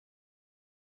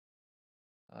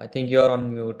I think you're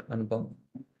on mute, Anupam.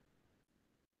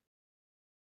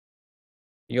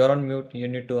 You're on mute. You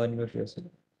need to unmute yourself.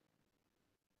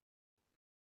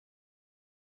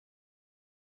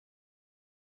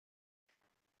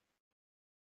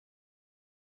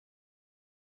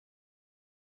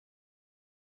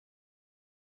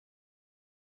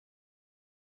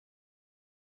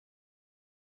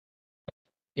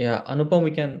 Yeah, Anupam,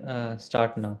 we can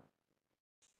start now.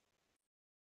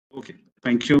 Okay,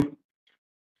 thank you.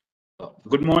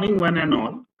 Good morning, one and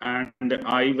all, and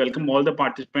I welcome all the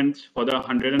participants for the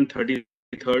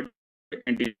 133rd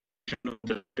edition of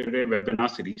the today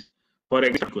webinar series for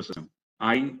Agri-Ecosystem.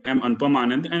 I am Anupam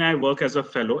Anand, and I work as a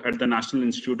fellow at the National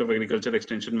Institute of Agriculture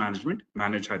Extension Management,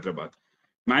 Manage Hyderabad.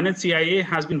 Manage CIA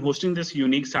has been hosting this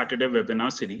unique Saturday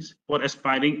webinar series for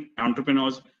aspiring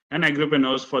entrepreneurs and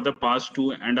agripreneurs for the past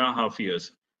 2.5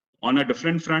 years. On a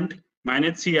different front,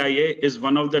 Manage CIA is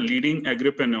one of the leading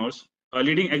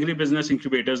leading agribusiness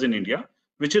incubators in India,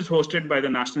 which is hosted by the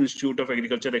National Institute of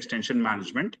Agriculture Extension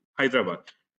Management, Hyderabad.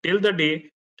 Till the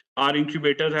day, our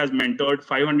incubator has mentored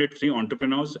 503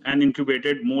 entrepreneurs and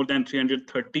incubated more than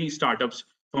 330 startups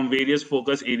from various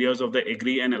focus areas of the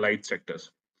agri and allied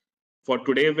sectors. For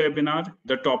today's webinar,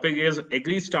 the topic is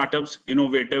Agri-Startups,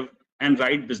 Innovative and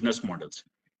Right Business Models.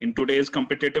 In today's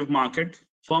competitive market,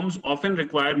 firms often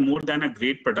require more than a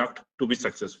great product to be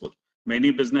successful.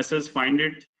 Many businesses find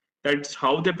it that it's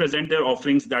how they present their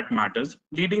offerings that matters,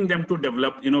 leading them to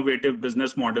develop innovative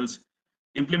business models.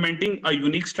 Implementing a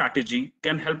unique strategy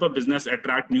can help a business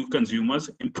attract new consumers,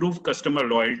 improve customer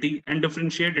loyalty, and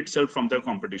differentiate itself from their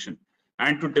competition.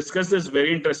 And to discuss this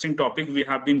very interesting topic, we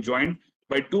have been joined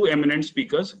by two eminent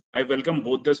speakers. I welcome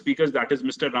both the speakers, that is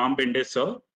Mr. Ram Bende,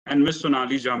 sir, and Ms.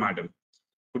 Sonali Jha, madam.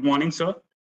 Good morning, sir,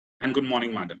 and good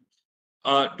morning, madam.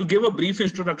 To give a brief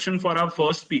introduction for our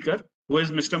first speaker, who is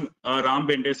Mr. Ram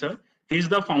Bende, sir. He is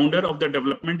the founder of the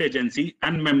development agency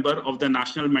and member of the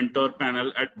National Mentor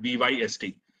Panel at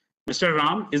BYST. Mr.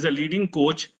 Ram is a leading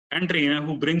coach and trainer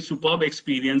who brings superb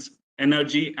experience,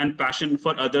 energy, and passion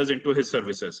for others into his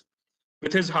services.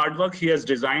 With his hard work, he has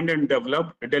designed and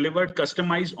delivered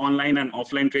customized online and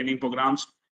offline training programs,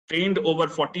 trained over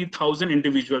 40,000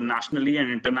 individuals nationally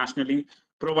and internationally,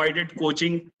 provided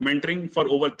coaching, mentoring for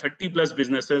over 30 plus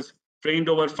businesses, trained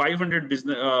over 500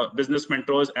 business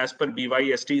mentors as per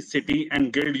BYST, City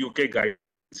and Guild UK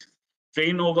guidelines,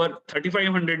 trained over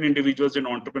 3,500 individuals in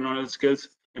entrepreneurial skills,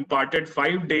 imparted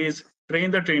 5 days train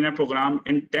the trainer program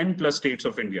in 10 plus states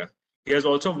of India. He has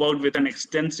also worked with an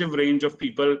extensive range of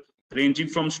people ranging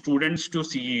from students to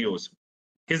CEOs.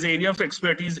 His area of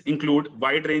expertise include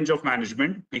wide range of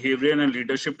management, behavioral and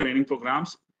leadership training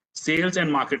programs, sales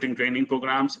and marketing training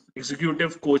programs,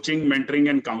 executive coaching,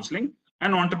 mentoring and counseling,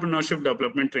 and entrepreneurship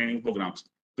development training programs.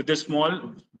 With this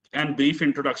small and brief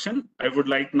introduction, I would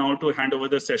like now to hand over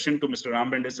the session to Mr.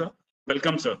 Ram Bende, sir.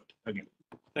 Welcome, sir, again.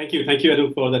 Thank you,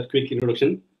 Adam, for that quick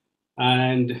introduction.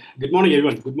 And good morning,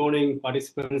 everyone. Good morning,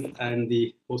 participants and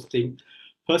the host team.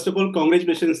 First of all,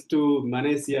 congratulations to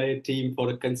Manage CIA team for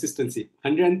the consistency.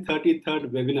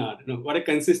 133rd webinar. What a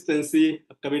consistency,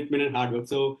 commitment, and hard work.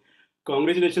 So,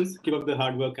 congratulations. Keep up the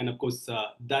hard work, and of course,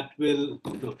 that will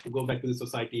go back to the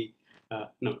society.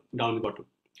 Down the bottom.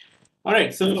 All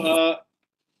right. So,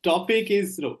 topic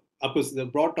is of course the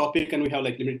broad topic, and we have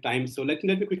like limited time. So let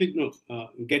me quickly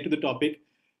get to the topic.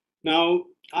 Now,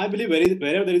 I believe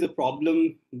wherever there is a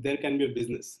problem, there can be a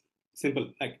business. Simple.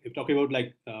 Like if talking about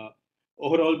like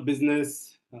overall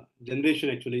business generation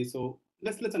actually. So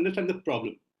let's understand the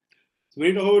problem. So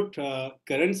when we talk about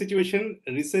current situation,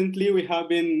 recently we have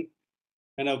been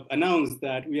kind of announced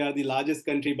that we are the largest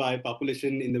country by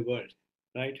population in the world,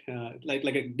 right?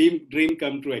 Like a dream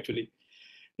come true actually.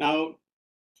 Now,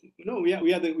 we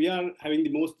are having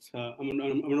the most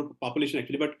amount of population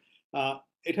actually, but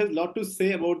it has a lot to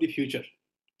say about the future,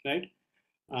 right?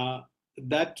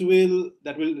 That will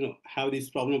have this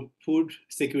problem of food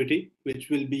security, which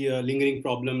will be a lingering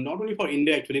problem not only for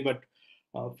India actually, but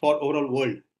for overall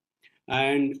world.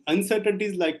 And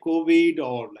uncertainties like COVID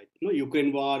or like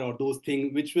Ukraine war or those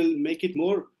things, which will make it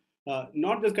more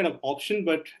not just kind of option,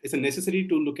 but it's a necessity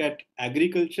to look at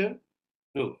agriculture,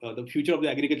 the future of the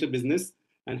agriculture business,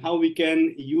 and how we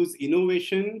can use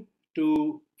innovation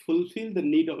to fulfill the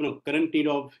need of current need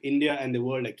of India and the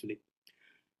world actually.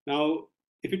 Now,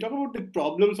 if you talk about the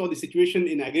problems or the situation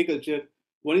in agriculture,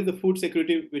 one is the food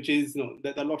security, which is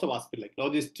there are lots of aspects like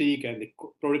logistic and the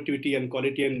productivity and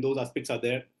quality, and those aspects are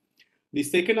there. The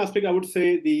second aspect, I would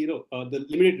say, the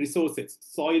limited resources,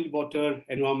 soil, water,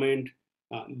 environment.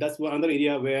 That's one other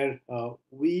area where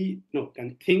we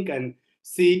can think and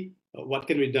see what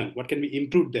can be done, what can be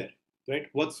improved there, right?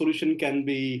 What solution can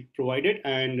be provided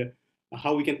and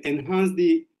how we can enhance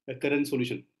the current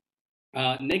solution.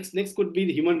 Next could be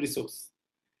the human resource.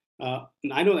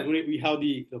 I know that we have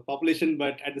the population,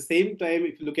 but at the same time,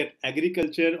 if you look at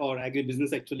agriculture or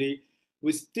agribusiness, actually,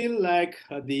 we still lack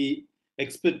the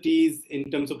expertise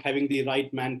in terms of having the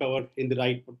right manpower in the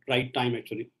right time,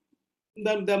 actually.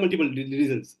 There are multiple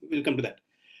reasons. We'll come to that.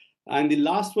 And the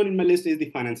last one in my list is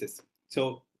the finances.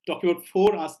 So talking about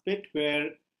 4 aspects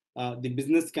where the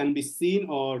business can be seen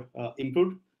or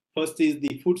improved. First is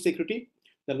the food security.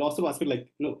 There are lots of aspects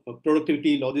like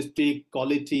productivity, logistic,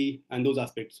 quality, and those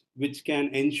aspects, which can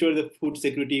ensure the food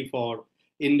security for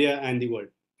India and the world.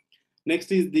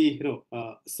 Next is the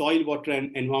soil, water,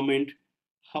 and environment.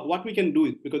 What we can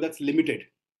do, because that's limited.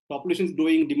 Population is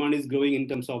growing, demand is growing in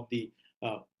terms of the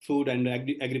food and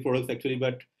agri products actually,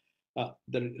 but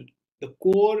the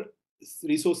core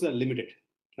resources are limited,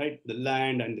 right? The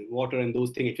land and the water and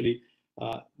those things actually,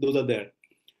 those are there.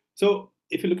 So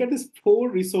if you look at these 4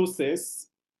 resources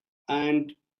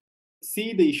and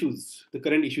see the issues, the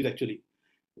current issues actually.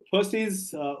 First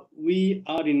is we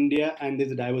are India and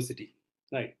there's a diversity,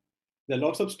 right? There are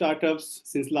lots of startups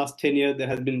since last 10 years. There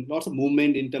has been lots of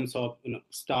movement in terms of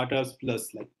startups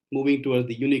plus like moving towards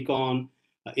the unicorn,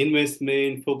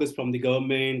 investment, focus from the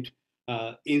government,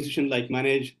 institution like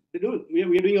manage. We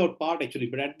are doing our part actually,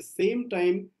 but at the same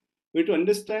time, we have to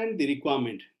understand the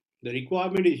requirement. The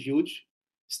requirement is huge.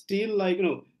 Still, like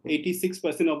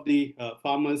 86% of the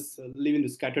farmers live in the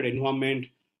scattered environment.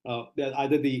 They're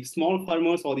either the small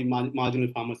farmers or the marginal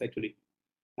farmers actually.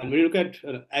 And when you look at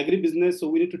agribusiness, so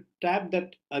we need to tap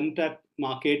that untapped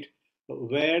market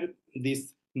where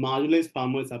these marginalized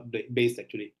farmers are based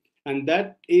actually. And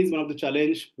that is one of the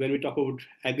challenge when we talk about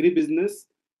agribusiness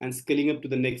and scaling up to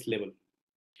the next level.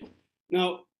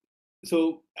 Now,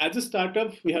 so as a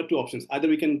startup, we have 2 options. Either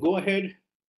we can go ahead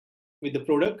with the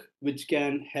product which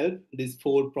can help these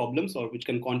 4 problems or which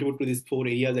can contribute to these 4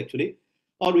 areas actually,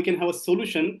 or we can have a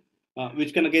solution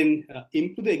which can again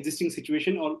improve the existing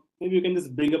situation, or maybe you can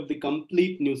just bring up the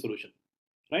complete new solution,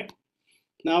 right?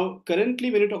 Now,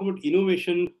 currently, when you talk about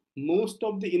innovation, most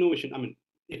of the innovation, I mean,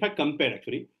 if I compare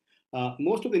actually,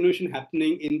 most of the innovation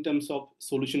happening in terms of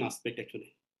solution aspect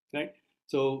actually, right?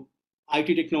 So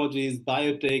IT technologies,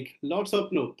 biotech, lots of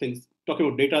things, talking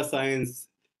about data science,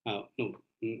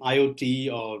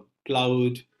 IoT or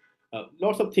cloud,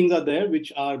 lots of things are there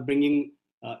which are bringing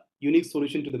unique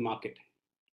solution to the market,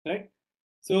 right?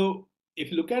 So if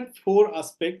you look at 4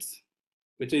 aspects,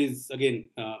 which is again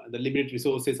the limited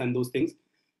resources and those things,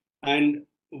 and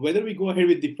whether we go ahead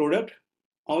with the product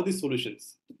or the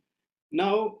solutions.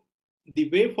 Now, the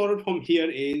way forward from here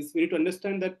is we need to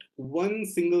understand that one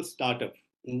single startup,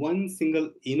 one single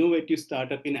innovative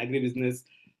startup in agribusiness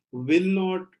will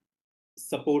not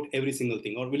support every single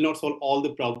thing or will not solve all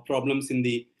the problems in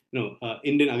the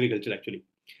Indian agriculture actually.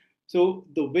 So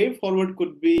the way forward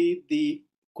could be the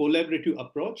collaborative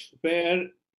approach where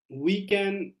we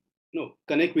can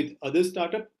connect with other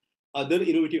startup, other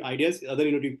innovative ideas, other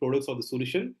innovative products or the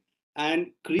solution,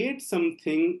 and create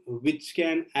something which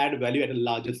can add value at a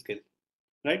larger scale,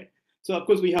 right? So of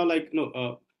course we have like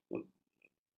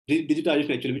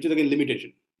digitization actually, which is again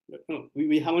limitation.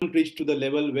 We haven't reached to the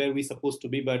level where we're supposed to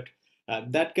be, but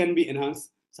that can be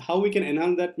enhanced. So how we can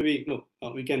enhance that? Maybe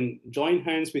we can join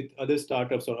hands with other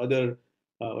startups or other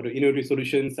or innovative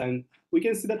solutions, and we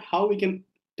can see that how we can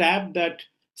tap that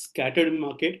scattered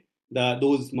market,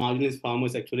 those marginalized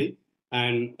farmers actually,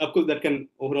 and of course that can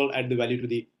overall add the value to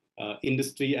the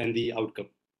industry and the outcome.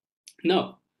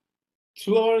 Now,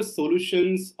 through our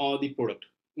solutions or the product,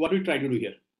 what we try to do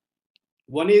here.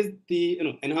 One is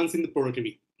the enhancing the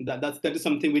productivity. That is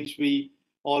something which we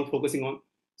all focusing on.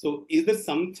 So is there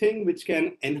something which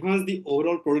can enhance the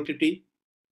overall productivity,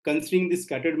 considering the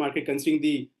scattered market, considering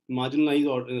the marginalized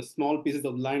or small pieces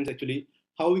of lands actually,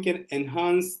 how we can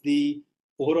enhance the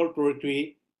overall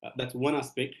productivity? That's one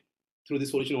aspect through the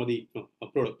solution or the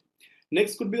product.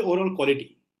 Next could be the overall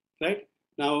quality, right?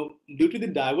 Now, due to the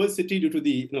diversity, due to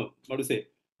the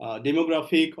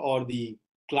demographic or the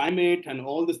climate and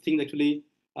all these things actually,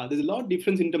 there's a lot of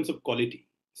difference in terms of quality.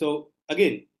 So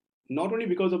again, not only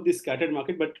because of the scattered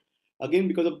market, but again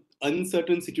because of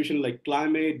uncertain situation like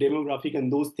climate, demographic,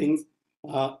 and those things,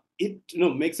 it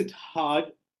makes it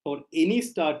hard for any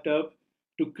startup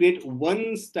to create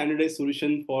one standardized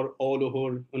solution for all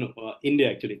over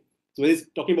India actually. So when it's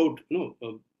talking about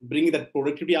bringing that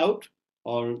productivity out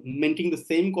or maintaining the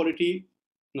same quality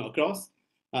across,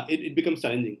 it becomes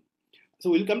challenging. So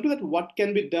we'll come to that. What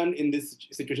can be done in this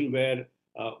situation where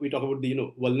we talk about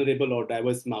the vulnerable or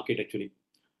diverse market actually.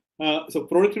 So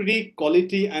productivity,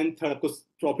 quality, and third, of course,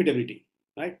 profitability,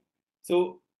 right?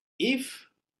 So if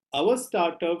our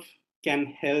startup can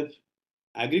help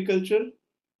agriculture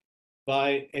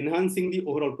by enhancing the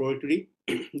overall productivity,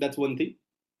 that's one thing.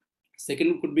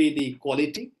 Second could be the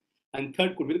quality, and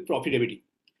third could be the profitability.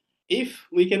 If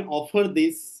we can offer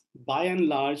this by and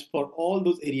large for all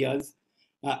those areas,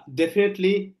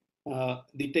 definitely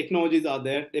the technologies are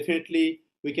there. Definitely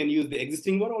we can use the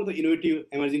existing one or the innovative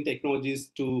emerging technologies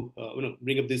to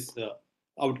bring up this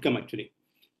outcome actually.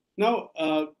 Now,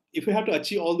 if we have to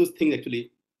achieve all those things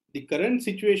actually, the current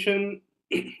situation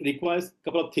requires a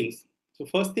couple of things. So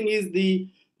first thing is the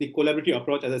collaborative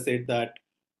approach. As I said, that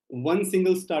one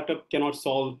single startup cannot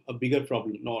solve a bigger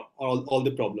problem, nor all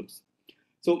the problems.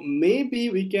 So maybe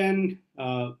we can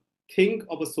think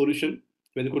of a solution,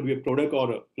 whether it could be a product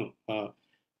or a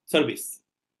service,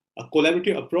 a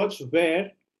collaborative approach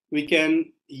where we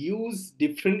can use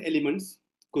different elements,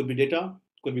 could be data,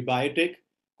 could be biotech,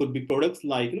 could be products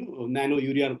like nano,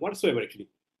 urea, whatsoever actually.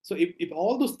 So if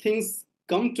all those things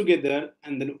come together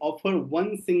and then offer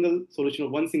one single solution or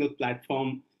one single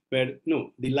platform where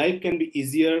the life can be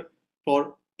easier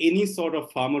for any sort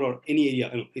of farmer or any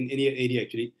area, in any area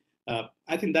actually,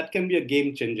 I think that can be a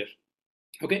game changer.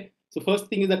 Okay, so first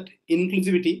thing is that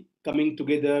inclusivity, coming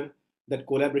together, that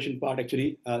collaboration part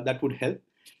actually, that would help.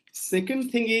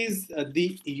 Second thing is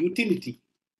the utility.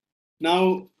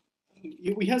 Now,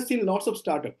 we have seen lots of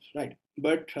startups, right?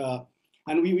 But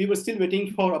and we were still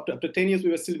waiting for after 10 years, we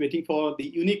were still waiting for the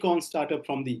unicorn startup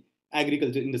from the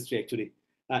agriculture industry actually.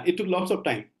 It took lots of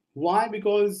time. Why?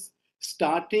 Because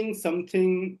starting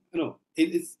something,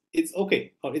 it's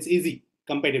okay or it's easy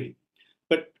comparatively,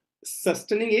 but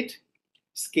sustaining it,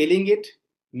 scaling it,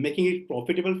 making it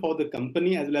profitable for the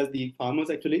company as well as the farmers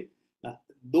actually,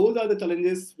 those are the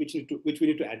challenges which we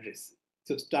need to address.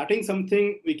 So starting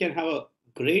something, we can have a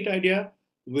great idea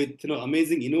with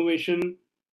amazing innovation,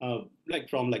 like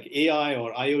from AI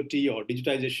or IoT or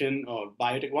digitization or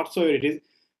biotech, whatsoever it is.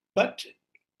 But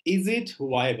is it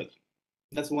viable?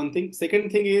 That's one thing.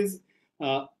 Second thing is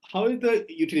how is the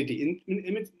utility?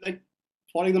 Like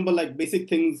for example, like basic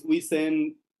things we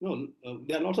send.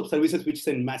 There are lots of services which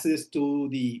send messages to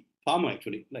the farmer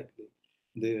actually, like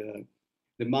the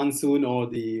monsoon or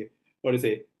the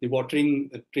the watering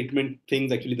treatment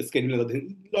things actually, the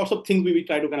scheduling, lots of things we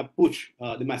try to kind of push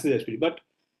the message actually. But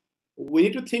we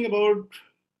need to think about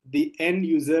the end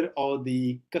user or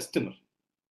the customer.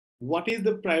 What is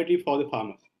the priority for the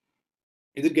farmer?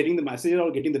 Is it getting the message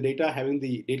or getting the data, having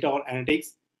the data or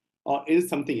analytics, or is it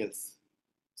something else?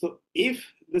 So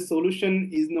if the solution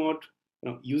is not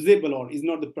usable or is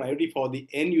not the priority for the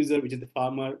end user, which is the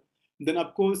farmer, then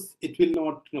of course it will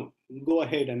not go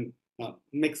ahead and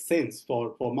make sense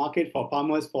for market, for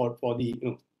farmers, for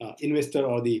the investor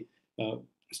or the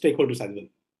stakeholders as well,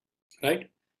 right?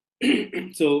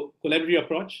 So collaborative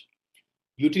approach,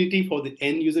 utility for the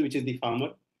end user, which is the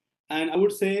farmer, and I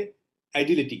would say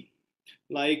agility.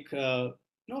 Like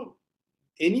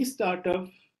any startup,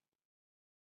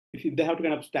 if they have to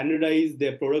kind of standardize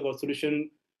their product or solution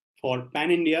for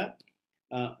pan-India,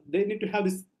 they need to have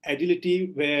this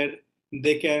agility where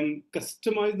they can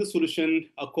customize the solution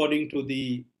according to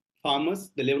the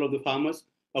farmers, the level of the farmers,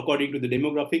 according to the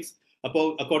demographics,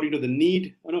 according to the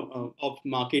need of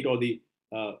market or the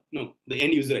the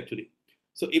end user actually.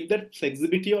 So if that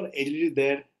flexibility or agility is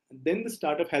there, then the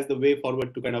startup has the way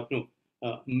forward to kind of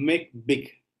make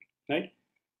big, right?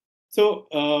 So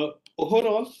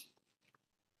overall,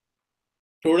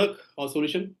 product or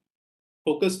solution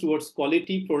focus towards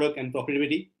quality, product, and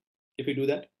profitability. If we do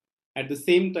that, at the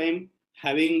same time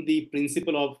having the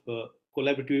principle of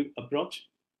collaborative approach,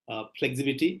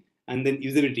 flexibility, and then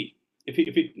usability. If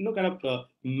we kind of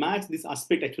match this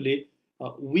aspect, actually,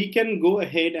 we can go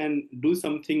ahead and do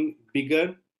something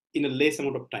bigger in a less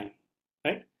amount of time,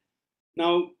 right?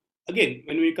 Now, again,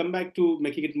 when we come back to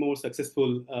making it more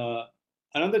successful,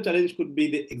 another challenge could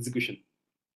be the execution,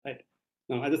 right?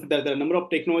 Now, as I said, there are a number of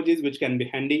technologies which can be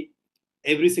handy.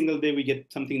 Every single day we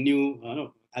get something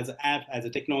new, as an app, as a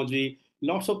technology,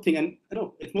 lots of things, and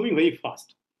it's moving very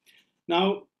fast.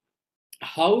 Now,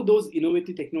 how those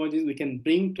innovative technologies we can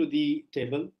bring to the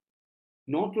table?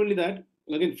 Not only that,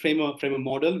 again, frame a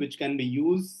model which can be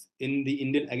used in the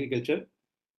Indian agriculture.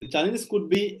 The challenges could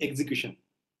be execution.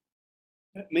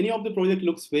 Many of the project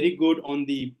looks very good on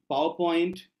the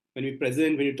PowerPoint when we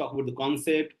present, when you talk about the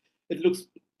concept. It looks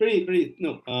pretty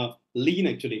lean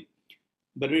actually.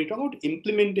 But when you talk about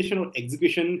implementation or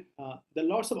execution, there are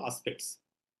lots of aspects,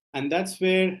 and that's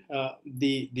where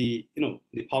the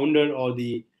founder or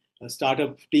the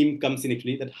startup team comes in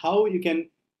actually. That how you can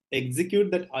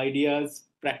execute that ideas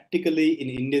practically in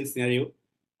Indian scenario,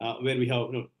 where we have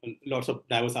lots of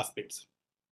diverse aspects.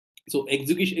 So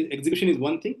execution is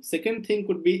one thing. Second thing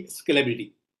could be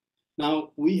scalability.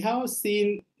 Now we have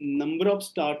seen number of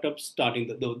startups starting.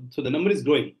 So the number is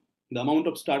growing. The amount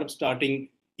of startups starting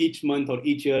each month or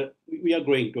each year, we are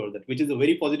growing toward that, which is a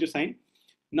very positive sign.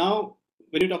 Now,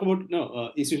 when you talk about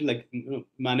institutions like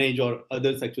Manage or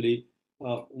others, actually,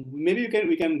 maybe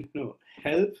we can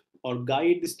help or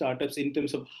guide the startups in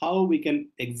terms of how we can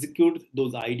execute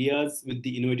those ideas with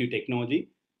the innovative technology,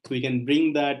 so we can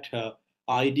bring that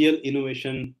ideal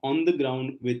innovation on the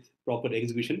ground with proper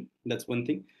execution. That's one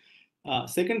thing.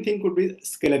 Second thing could be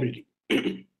scalability.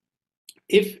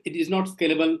 If it is not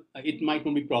scalable, it might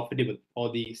not be profitable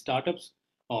for the startups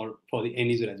or for the end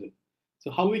user as well.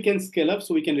 So how we can scale up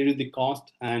so we can reduce the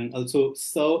cost and also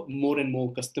serve more and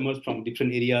more customers from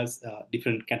different areas,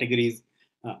 different categories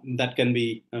that can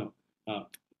be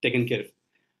taken care of.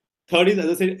 Third is, as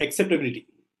I said, acceptability.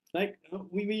 Like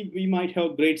we might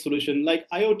have great solution like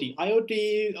IoT.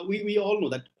 IoT, we all know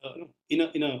that in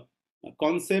a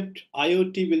concept,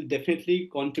 IoT will definitely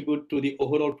contribute to the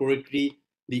overall productivity,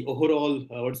 the overall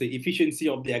efficiency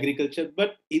of the agriculture.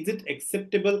 But is it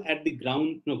acceptable at the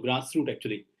ground, grassroots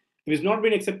actually? If it's not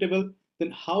been acceptable,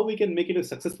 then how we can make it a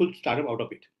successful startup out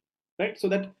of it, right? So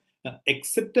that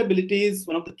acceptability is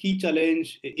one of the key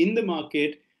challenge in the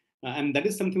market, and that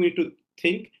is something we need to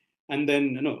think and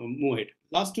then move it.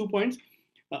 Last 2 points.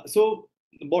 So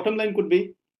the bottom line could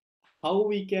be how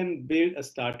we can build a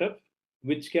startup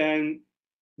which can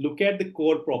look at the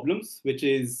core problems, which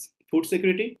is food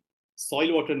security,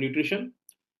 soil, water, nutrition,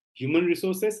 human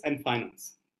resources, and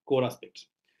finance, core aspects.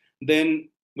 Then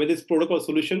whether it's product or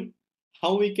solution,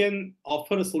 how we can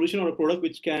offer a solution or a product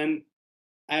which can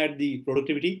add the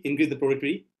productivity, increase the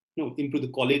productivity, improve the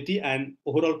quality and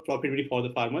overall profitability for the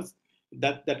farmers.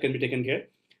 That can be taken care.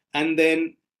 And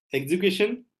then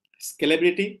execution,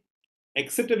 scalability,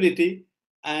 acceptability,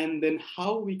 and then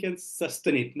how we can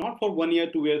sustain it, not for 1 year,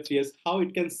 2 years, 3 years, how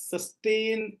it can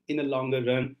sustain in a longer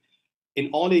run in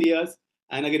all areas.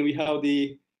 And again, we have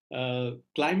the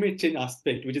climate change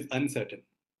aspect, which is uncertain.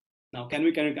 Now, can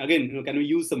we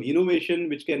use some innovation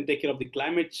which can take care of the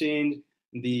climate change,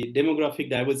 the demographic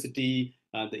diversity,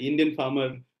 the Indian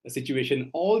farmer situation,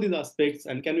 all these aspects,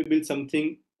 and can we build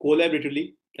something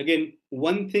collaboratively? Again,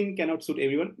 one thing cannot suit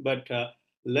everyone, but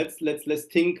let's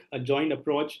think a joint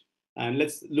approach, and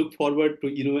let's look forward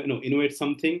to innovate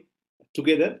something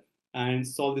together and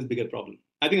solve this bigger problem.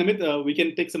 I think, Amit, we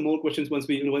can take some more questions once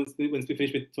we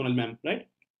finish with Sonal ma'am, right?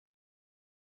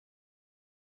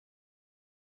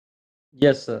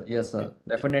 Yes, sir. Yes, sir.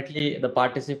 Definitely, the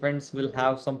participants will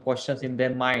have some questions in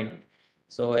their mind.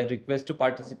 So I request to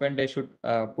participant they should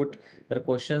put their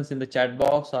questions in the chat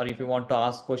box, or if you want to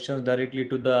ask questions directly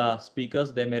to the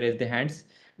speakers, they may raise their hands.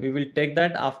 We will take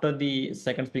that after the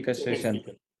second speaker session.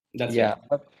 That's Yeah,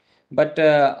 right. but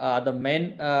the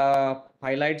main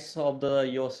highlights of the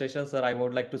your session, sir, I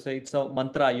would like to say it's a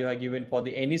mantra you have given for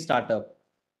the any startup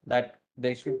that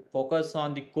they should focus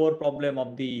on the core problem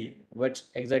of the which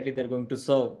exactly they're going to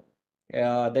serve.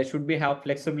 They should be have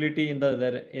flexibility in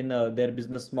their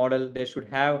business model. They should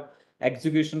have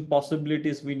execution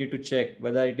possibilities. We need to check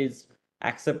whether it is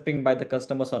accepting by the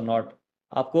customers or not.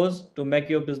 Of course, to make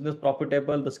your business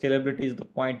profitable, the scalability is the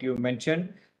point you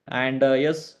mentioned. And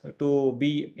yes, to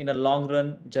be in a long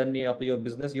run journey of your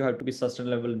business, you have to be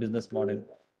sustainable business model.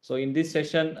 So in this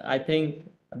session, I think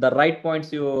the right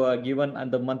points you are given and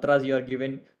the mantras you are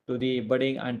given to the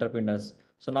budding entrepreneurs.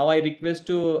 So now I request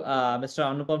to Mr.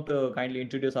 Anupam to kindly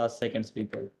introduce our second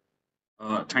speaker.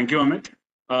 Thank you, Amit.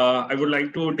 I would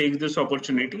like to take this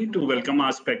opportunity to welcome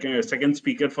our second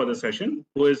speaker for the session,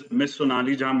 who is Ms.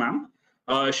 Sonali Jha ma'am.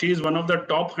 She is one of the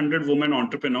top 100 women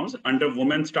entrepreneurs under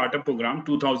Women Startup Program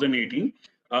 2018,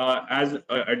 as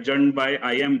adjourned by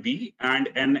IMB and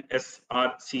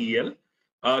NSRCEL.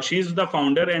 She is the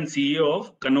founder and CEO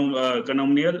of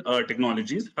Canomial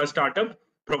Technologies. Her startup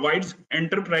provides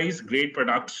enterprise-grade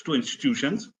products to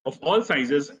institutions of all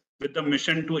sizes with the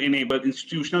mission to enable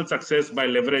institutional success by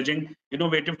leveraging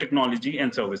innovative technology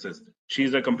and services. She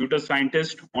is a computer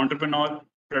scientist, entrepreneur,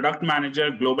 product manager,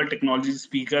 global technology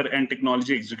speaker, and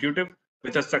technology executive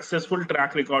with a successful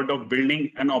track record of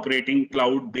building and operating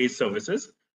cloud-based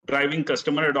services, driving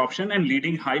customer adoption, and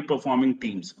leading high-performing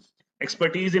teams.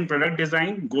 Expertise in product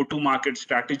design, go-to-market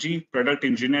strategy, product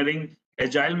engineering,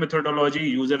 agile methodology,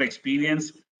 user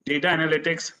experience, data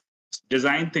analytics,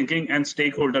 design thinking, and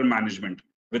stakeholder management.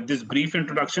 With this brief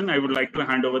introduction, I would like to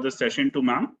hand over the session to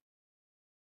ma'am.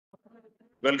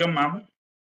 Welcome, ma'am.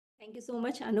 Thank you so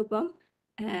much, Anupam.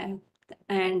 And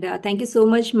thank you so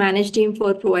much, Manage team,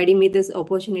 for providing me this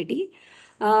opportunity.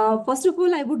 First of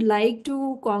all, I would like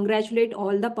to congratulate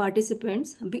all the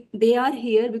participants. They are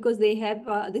here because they have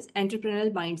this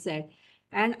entrepreneurial mindset.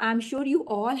 And I'm sure you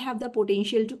all have the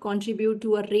potential to contribute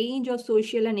to a range of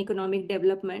social and economic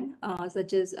development,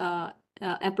 such as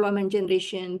employment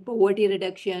generation, poverty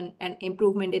reduction, and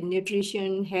improvement in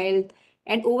nutrition, health,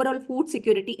 and overall food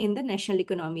security in the national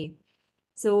economy.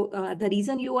 So the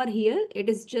reason you are here, it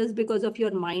is just because of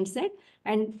your mindset,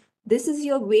 and this is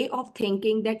your way of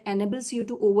thinking that enables you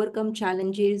to overcome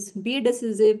challenges, be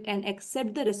decisive, and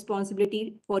accept the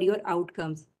responsibility for your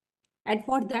outcomes. And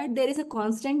for that, there is a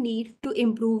constant need to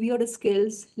improve your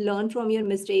skills, learn from your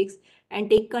mistakes, and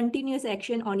take continuous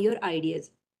action on your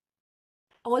ideas.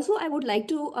 Also, I would like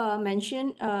to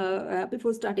mention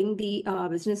before starting the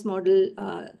business model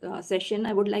session,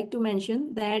 I would like to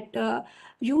mention that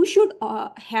you should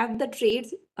have the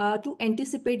traits to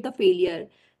anticipate the failure.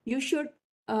 You should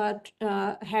have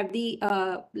the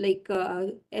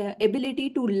ability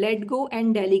to let go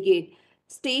and delegate.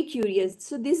 Stay curious.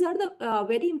 So these are the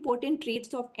very important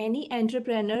traits of any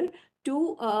entrepreneur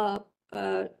to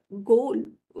go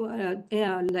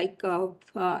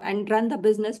and run the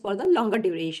business for the longer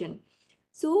duration.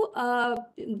 So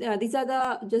these are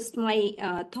the just my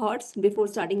thoughts before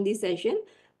starting the session.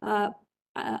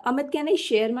 Amit, can I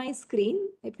share my screen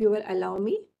if you will allow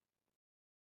me?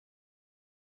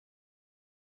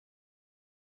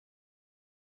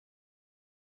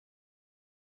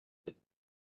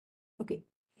 Okay.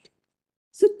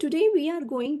 So today we are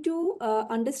going to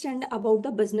understand about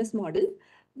the business model.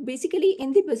 Basically,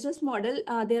 in the business model,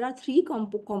 there are three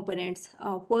components.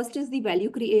 First is the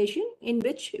value creation, in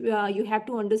which you have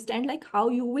to understand like how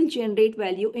you will generate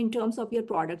value in terms of your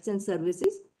products and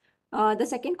services. The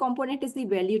second component is the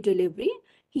value delivery.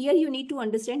 Here you need to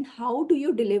understand how do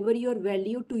you deliver your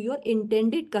value to your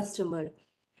intended customer.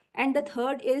 And the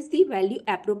third is the value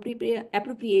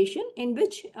appropriation, in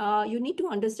which you need to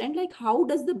understand like how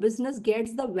does the business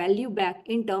gets the value back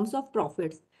in terms of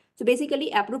profits. So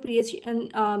basically appropriation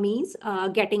means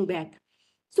getting back.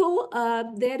 So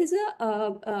there is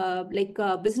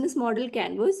a business model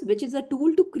canvas, which is a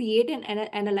tool to create and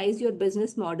analyze your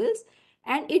business models.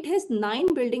 And it has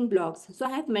 9 building blocks. So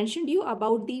I have mentioned you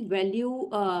about the value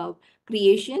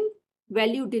creation,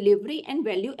 value delivery, and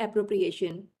value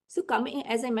appropriation. So coming,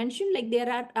 as I mentioned, like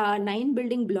there are 9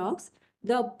 building blocks.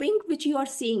 The pink which you are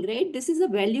seeing, right? This is a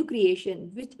value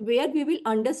creation, where we will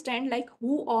understand like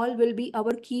who all will be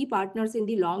our key partners in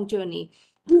the long journey.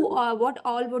 What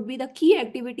all would be the key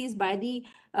activities by the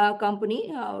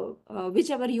company,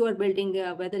 whichever you are building,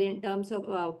 whether in terms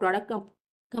of product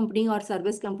company or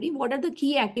service company, what are the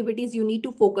key activities you need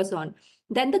to focus on?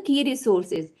 Then the key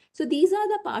resources. So these are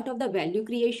the part of the value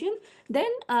creation. Then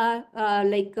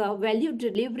value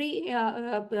delivery,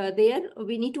 there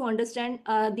we need to understand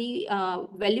the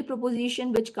value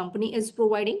proposition which company is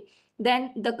providing.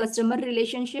 Then the customer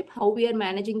relationship, how we are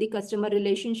managing the customer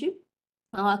relationship,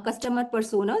 customer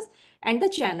personas, and the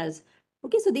channels.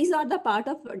 Okay, so these are the part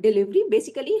of delivery,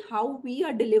 basically how we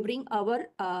are delivering our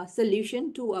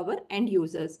solution to our end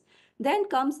users. Then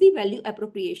comes the value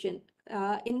appropriation.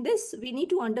 In this, we need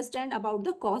to understand about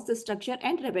the cost structure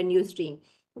and revenue stream.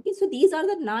 Okay, so these are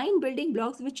the 9 building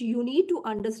blocks which you need to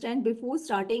understand before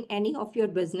starting any of your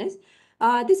business.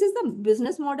 This is the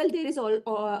business model. There is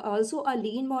also a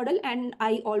lean model, and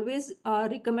I always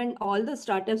recommend all the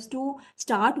startups to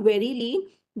start very lean.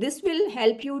 This will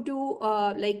help you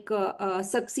to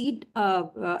succeed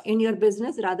in your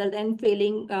business rather than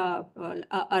failing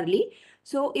early.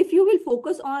 So if you will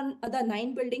focus on the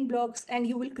 9 building blocks, and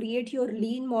you will create your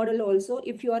lean model also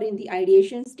if you are in the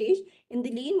ideation stage. In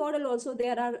the lean model also,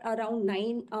 there are around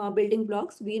 9 building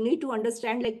blocks. We need to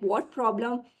understand like what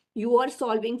problem you are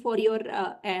solving for your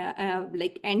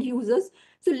like end users.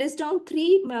 So list down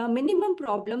 3 minimum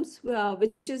problems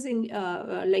which is in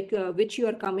which you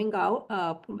are coming out,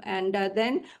 and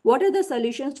then what are the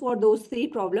solutions for those 3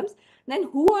 problems. Then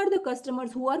who are the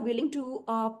customers who are willing to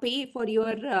pay for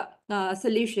your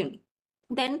solution.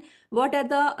 Then what are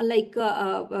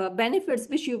the benefits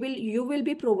which you will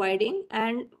be providing,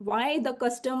 and why the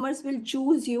customers will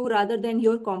choose you rather than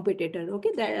your competitor.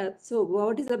 Okay, so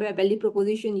what is the value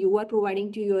proposition you are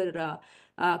providing to your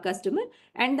customer.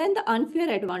 And then the unfair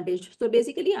advantage. So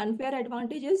basically unfair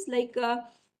advantage is like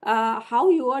how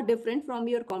you are different from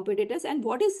your competitors, and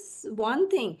what is one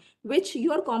thing which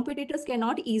your competitors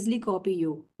cannot easily copy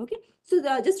you. Okay, so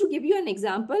just to give you an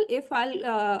example, if I'll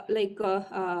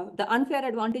the unfair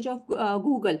advantage of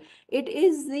Google, it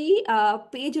is the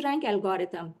page rank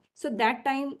algorithm. So that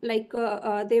time,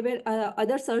 there were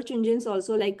other search engines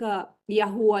also, like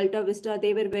Yahoo, Alta Vista,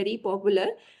 they were very popular.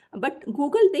 But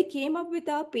Google, they came up with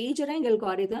a PageRank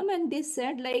algorithm, and they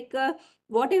said like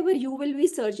whatever you will be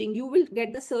searching, you will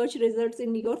get the search results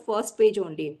in your first page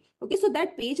only. Okay, so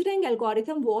that PageRank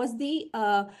algorithm was the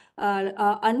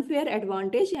unfair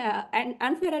advantage, and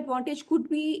unfair advantage could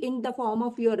be in the form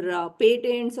of your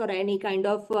patents or any kind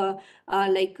of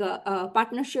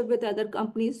partnership with other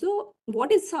companies. So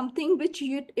what is something which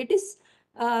it is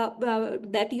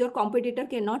that your competitor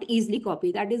cannot easily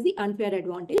copy? That is the unfair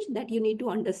advantage that you need to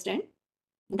understand.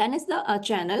 Then is the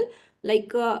channel,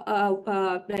 like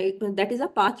that is a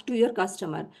path to your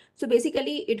customer. So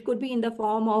basically it could be in the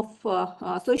form of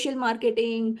social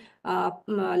marketing,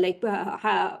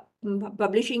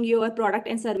 publishing your product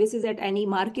and services at any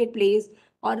marketplace,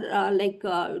 or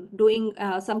doing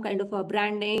some kind of a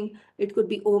branding. It could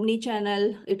be omni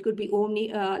channel, it could be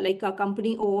omni like a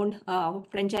company owned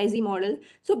franchisee model.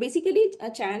 So basically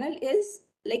a channel is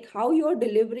like how you're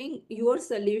delivering your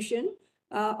solution,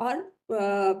 or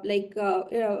like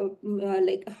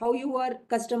how your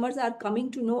customers are coming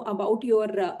to know about your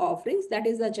offerings. That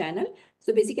is the channel.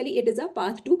 So basically it is a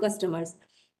path to customers.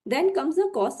 Then comes the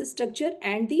cost structure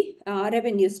and the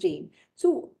revenue stream.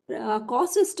 So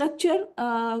cost structure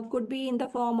could be in the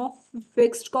form of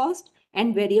fixed cost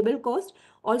and variable cost.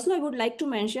 Also, I would like to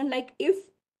mention, like if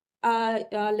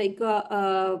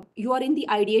you are in the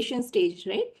ideation stage,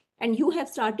 right? And you have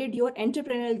started your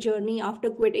entrepreneurial journey after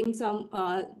quitting some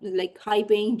like high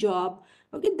paying job.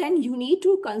 Okay, then you need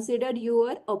to consider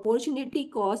your opportunity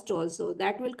cost also.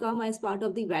 That will come as part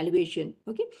of the valuation.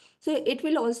 Okay, so it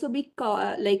will also be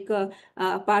part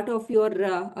of your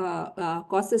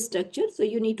cost structure. So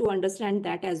you need to understand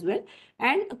that as well.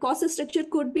 And cost structure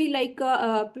could be like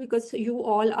because you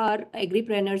all are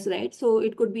agripreneurs, right? So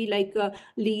it could be like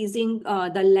leasing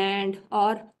the land,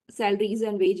 or salaries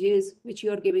and wages which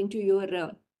you are giving to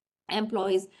your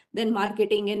employees, then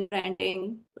marketing and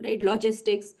branding, right?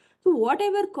 Logistics. So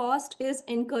whatever cost is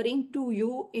incurring to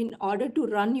you in order to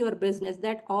run your business,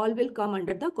 that all will come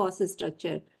under the cost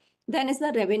structure. Then is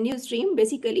the revenue stream,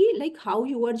 basically like how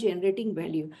you are generating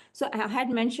value. So I had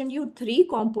mentioned you three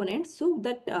components. So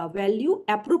that value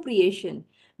appropriation.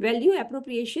 Value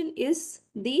appropriation is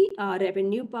the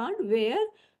revenue part where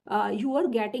you are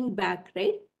getting back,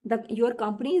 right? Your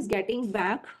company is getting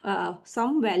back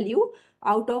some value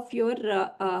out of your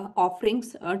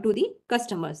offerings to the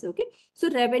customers. Okay, so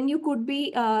revenue could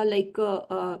be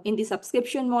in the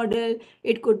subscription model,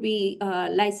 it could be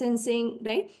licensing,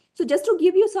 right? So just to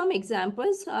give you some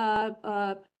examples,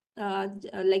 like a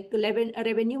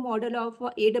revenue model of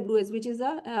AWS, which is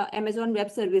a Amazon Web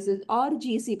Services, or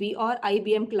GCP or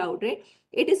IBM Cloud, right?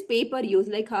 It is pay per use,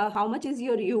 like how much is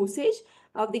your usage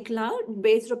of the cloud.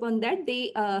 Based upon that,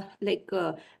 they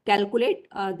calculate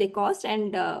the cost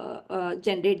and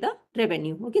generate the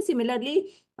revenue. Okay,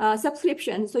 similarly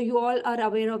subscription. So you all are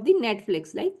aware of the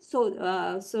Netflix, right? So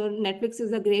Netflix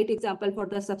is a great example for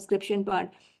the subscription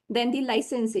part. Then the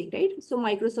licensing, right? So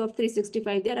Microsoft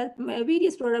 365, there are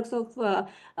various products of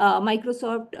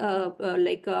Microsoft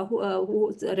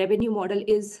whose revenue model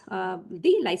is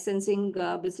the licensing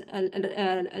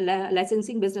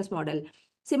licensing business model.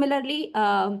 Similarly,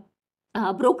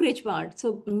 brokerage part.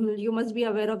 So you must be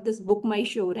aware of this Book My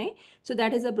Show, right? So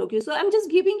that is a brokerage. So I'm just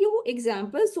giving you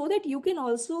examples so that you can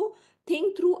also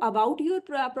think through about your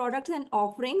products and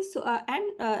offerings,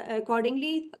 and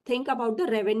accordingly think about the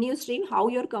revenue stream, how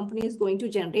your company is going to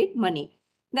generate money.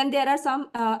 Then there are some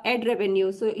ad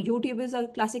revenue. So YouTube is a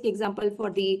classic example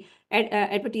for the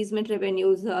advertisement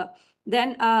revenues.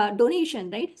 Then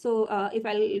donation, right? So if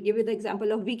I'll give you the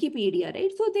example of Wikipedia,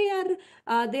 right? So they are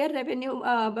their revenue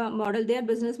model, their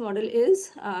business model is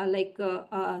the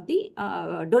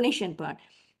donation part.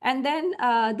 And then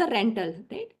the rental,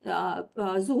 right?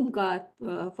 Zoom car,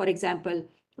 for example.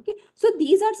 Okay, so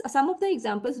these are some of the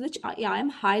examples which I am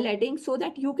highlighting so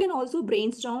that you can also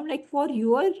brainstorm, like for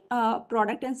your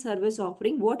product and service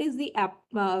offering, what is the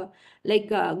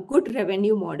good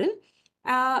revenue model.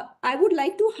 I would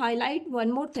like to highlight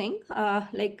one more thing,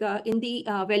 in the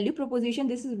value proposition.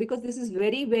 This is because this is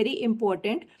very, very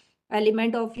important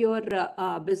element of your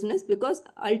business, because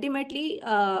ultimately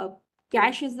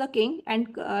cash is the king, and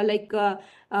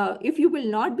if you will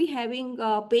not be having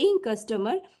a paying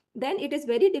customer, then it is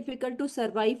very difficult to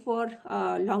survive for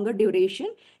longer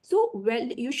duration. So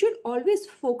you should always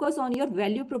focus on your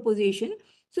value proposition.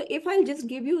 So if I'll just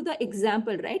give you the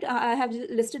example, right? I have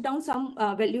listed down some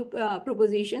value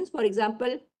propositions. For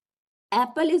example,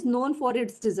 Apple is known for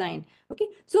its design. Okay,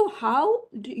 so how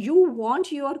do you want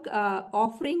your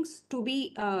offerings to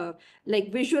be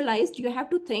visualized? You have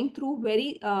to think through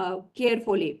very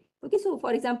carefully. Okay, so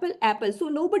for example, Apple. So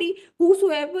nobody,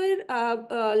 whosoever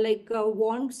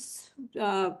wants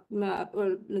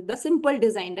the simple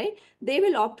design, right? They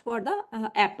will opt for the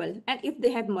Apple, and if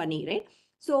they have money, right?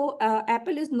 So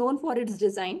Apple is known for its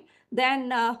design.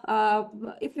 Then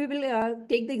if we will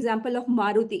take the example of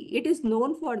Maruti, it is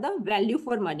known for the value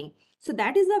for money. So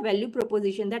that is the value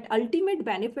proposition, that ultimate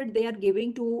benefit they are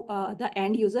giving to the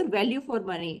end user, value for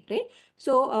money, right?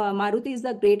 So Maruti is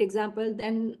the great example.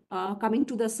 Then coming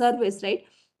to the service, right?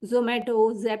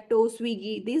 Zomato, Zepto,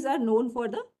 Swiggy, these are known for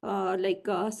the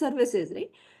services,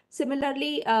 right?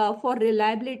 Similarly, for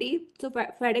reliability, so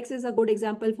FedEx is a good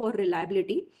example for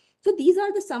reliability. So these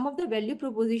are the some of the value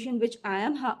proposition which I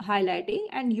am highlighting,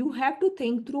 and you have to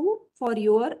think through for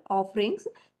your offerings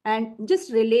and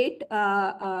just relate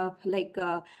what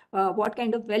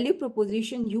kind of value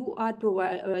proposition you are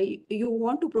you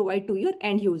want to provide to your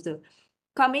end user.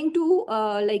 Coming to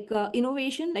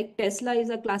innovation, like Tesla is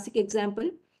a classic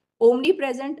example.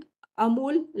 Omnipresent,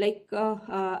 Amul,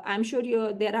 I'm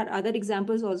sure there are other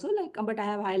examples also, but I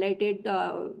have highlighted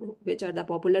which are the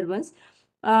popular ones.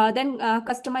 Then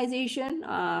customization,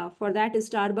 for that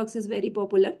Starbucks is very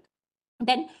popular.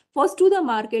 Then first to the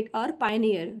market or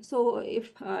pioneer. So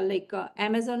if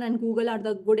Amazon and Google are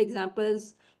the good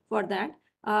examples for that.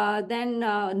 Then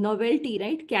novelty,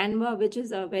 right? Canva, which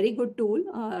is a very good tool.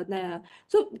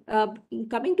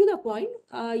 Coming to the point,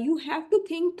 you have to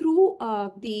think through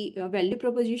the value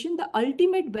proposition, the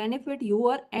ultimate benefit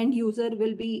your end user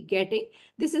will be getting.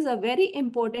 This is a very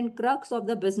important crux of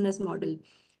the business model.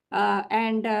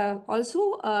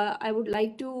 Also, I would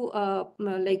like to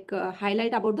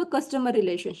highlight about the customer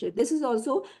relationship. This is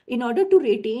also in order to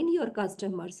retain your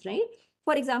customers, right?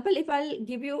 For example, if I'll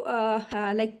give you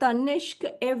like Tanishq,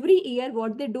 every year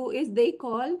what they do is they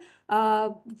call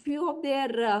few of their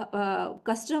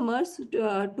customers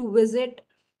to visit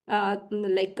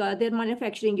their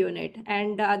manufacturing unit,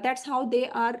 and that's how they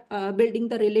are building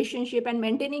the relationship and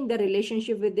maintaining the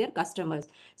relationship with their customers.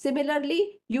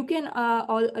 Similarly, you can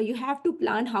you have to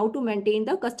plan how to maintain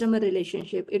the customer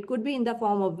relationship. It could be in the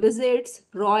form of visits,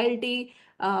 royalty,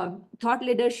 thought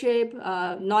leadership,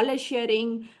 knowledge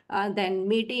sharing, then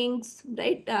meetings,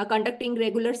 right? Conducting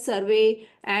regular survey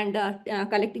and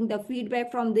collecting the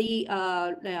feedback from the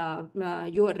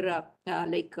your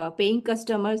paying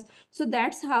customers. So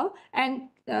that's how. And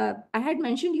I had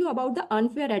mentioned you about the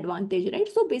unfair advantage, right?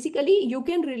 So basically, you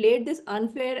can relate this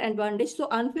unfair advantage. So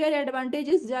unfair advantage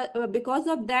is just, because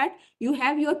of that you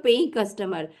have your paying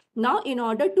customer. Now, in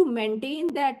order to maintain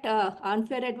that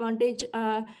unfair advantage,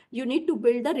 you need to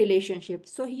build the relationship.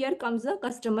 So here comes the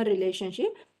customer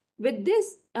relationship. With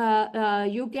this,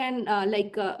 you can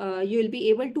you will be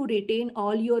able to retain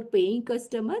all your paying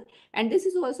customer, and this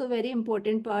is also very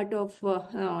important part of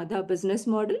the business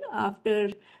model after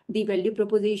the value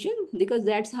proposition, because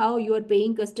that's how your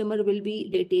paying customer will be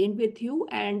retained with you,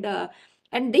 and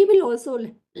they will also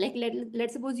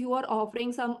let's suppose you are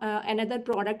offering some another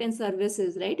product and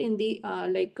services, right, in the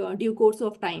due course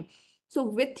of time. So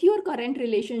with your current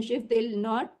relationship, they'll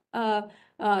not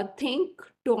think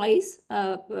twice,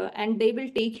 and they will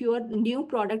take your new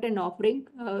product and offering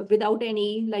without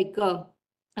any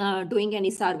doing any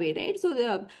survey, right?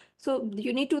 So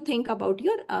you need to think about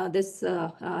your this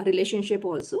relationship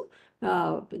also.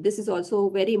 This is also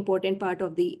very important part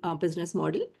of the business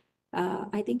model.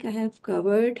 I think I have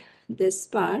covered this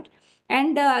part.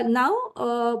 And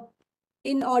now,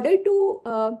 in order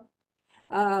to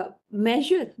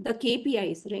measure the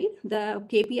KPIs, right? The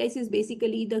KPIs is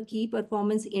basically the key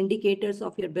performance indicators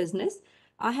of your business.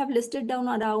 I have listed down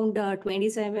around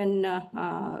 27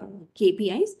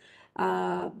 KPIs.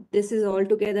 This is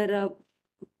altogether a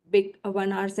big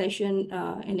 1 hour session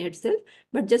in itself.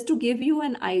 But just to give you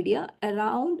an idea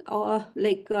around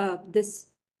this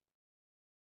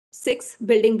 6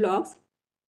 building blocks,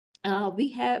 we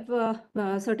have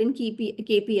certain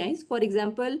KPIs. For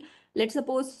example, let's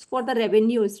suppose for the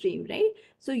revenue stream, right?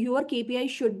 So your KPI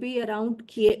should be around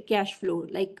cash flow,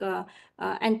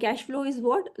 and cash flow is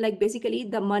what? Like basically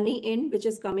the money in which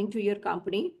is coming to your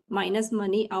company minus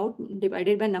money out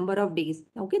divided by number of days.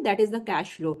 Okay, that is the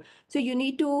cash flow. So you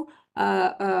need to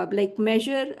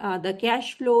measure the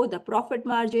cash flow, the profit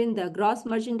margin, the gross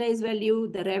merchandise value,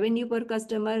 the revenue per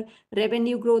customer,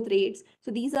 revenue growth rates.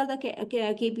 So these are the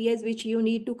KPIs which you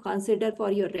need to consider for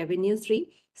your revenue stream.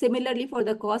 Similarly, for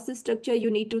the cost structure, you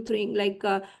need to think like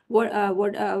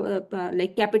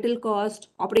capital cost,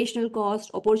 operational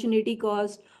cost, opportunity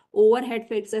cost, overhead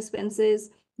fixed expenses,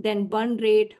 then burn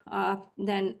rate,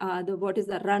 then what is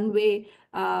the runway.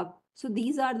 So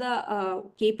these are the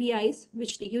KPIs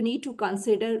which you need to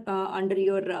consider under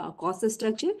your cost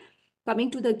structure.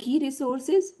 Coming to the key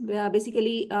resources,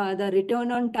 basically the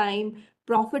return on time,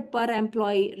 profit per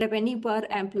employee, revenue per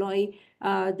employee.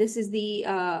 This is the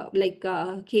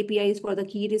KPIs for the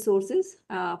key resources.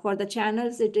 For the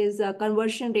channels, it is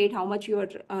conversion rate, how much you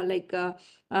are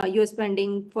you're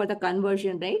spending for the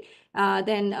conversion, right?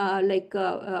 Then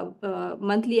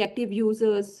monthly active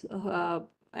users,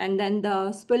 and then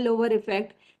the spillover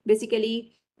effect.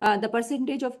 Basically, the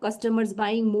percentage of customers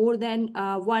buying more than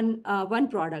one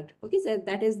product. Okay, so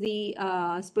that is the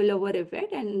spillover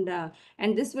effect,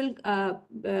 and this will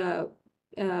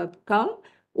come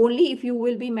only if you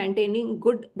will be maintaining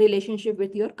good relationship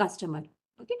with your customer.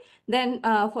 Okay, then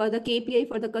for the KPI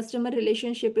for the customer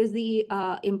relationship is the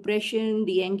impression,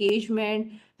 the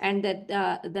engagement, and that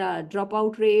the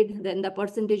dropout rate, then the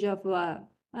percentage of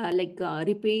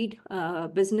repeat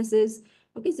businesses.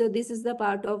 Okay, so this is the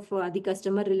part of the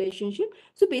customer relationship.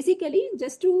 So basically,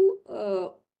 just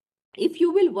to if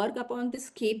you will work upon this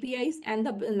KPIs and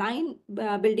the 9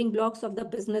 building blocks of the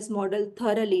business model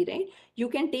thoroughly, right? You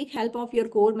can take help of your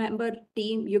core member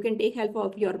team. You can take help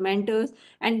of your mentors,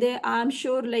 and I'm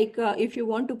sure, if you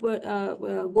want to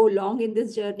go long in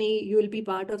this journey, you will be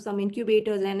part of some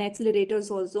incubators and accelerators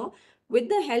also. With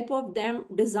the help of them,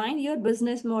 design your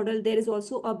business model. There is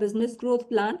also a business growth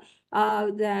plan.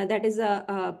 That is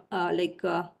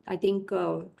I think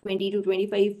 20 to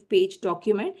 25 page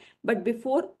document. But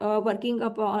before working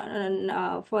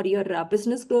upon for your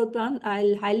business growth plan,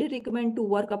 I'll highly recommend to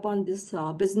work upon this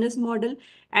business model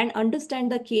and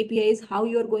understand the KPIs, how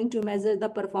you're going to measure the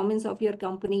performance of your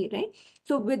company, right?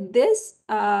 So with this,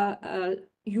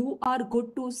 you are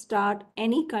good to start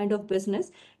any kind of business.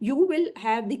 You will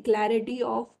have the clarity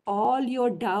of all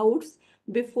your doubts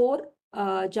before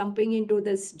jumping into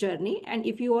this journey. And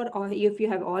if you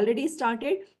have already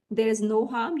started, there is no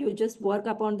harm. You just work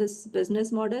upon this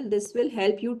business model. This will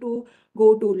help you to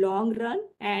go to long run,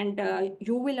 and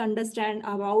you will understand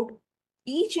about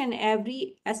each and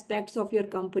every aspects of your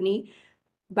company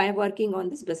by working on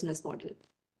this business model.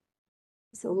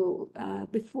 So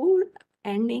before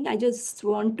ending, I just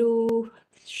want to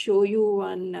show you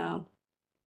one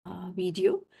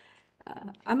video.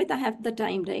 Amit, I have the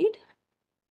time, right?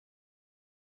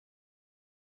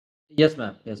 Yes,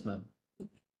 ma'am. Yes, ma'am.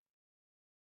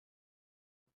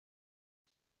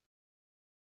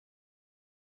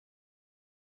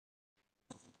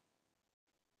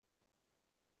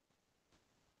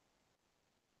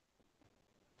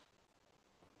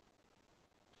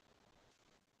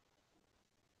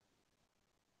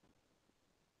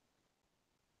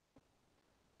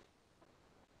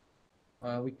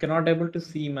 We cannot able to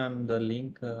see, ma'am, the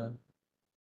link. Could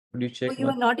you check? You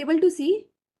are not able to see?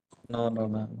 No,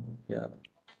 ma'am. Yeah.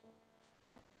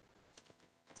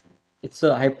 It's a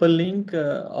hyperlink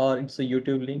or it's a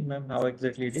YouTube link, ma'am? How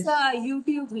exactly it is? It's a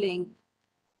YouTube link.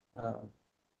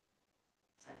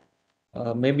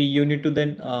 Maybe you need to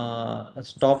then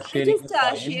stop sharing. I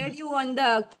just shared you on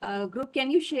the group.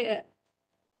 Can you share?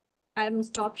 I'm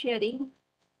stop sharing.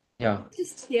 Yeah.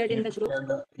 Just shared in the group.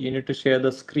 You need to share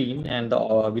the screen and the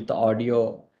with the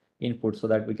audio input so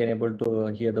that we can able to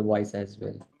hear the voice as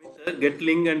well. Get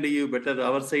link and you better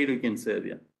our side we can share.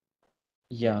 Yeah.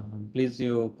 Yeah, please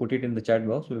you put it in the chat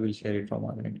box. We will share it from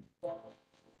our end.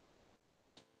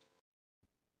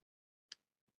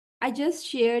 I just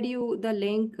shared you the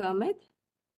link, Amit.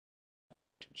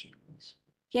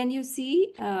 Can you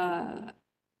see in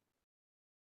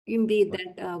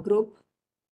that group?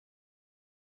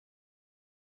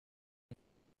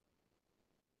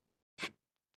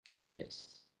 Yes.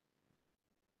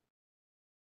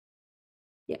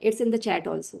 Yeah, it's in the chat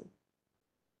also.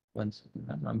 One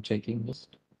second, I'm checking this.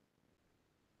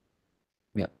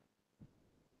 Yeah.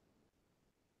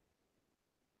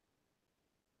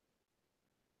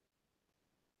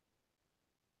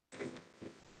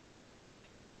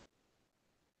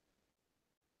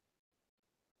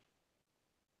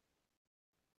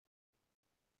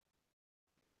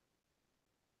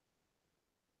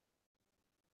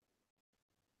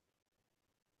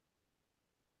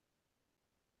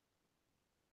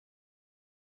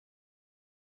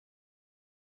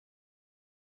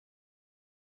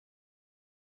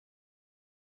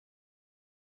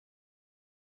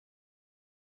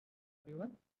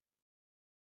 Everyone?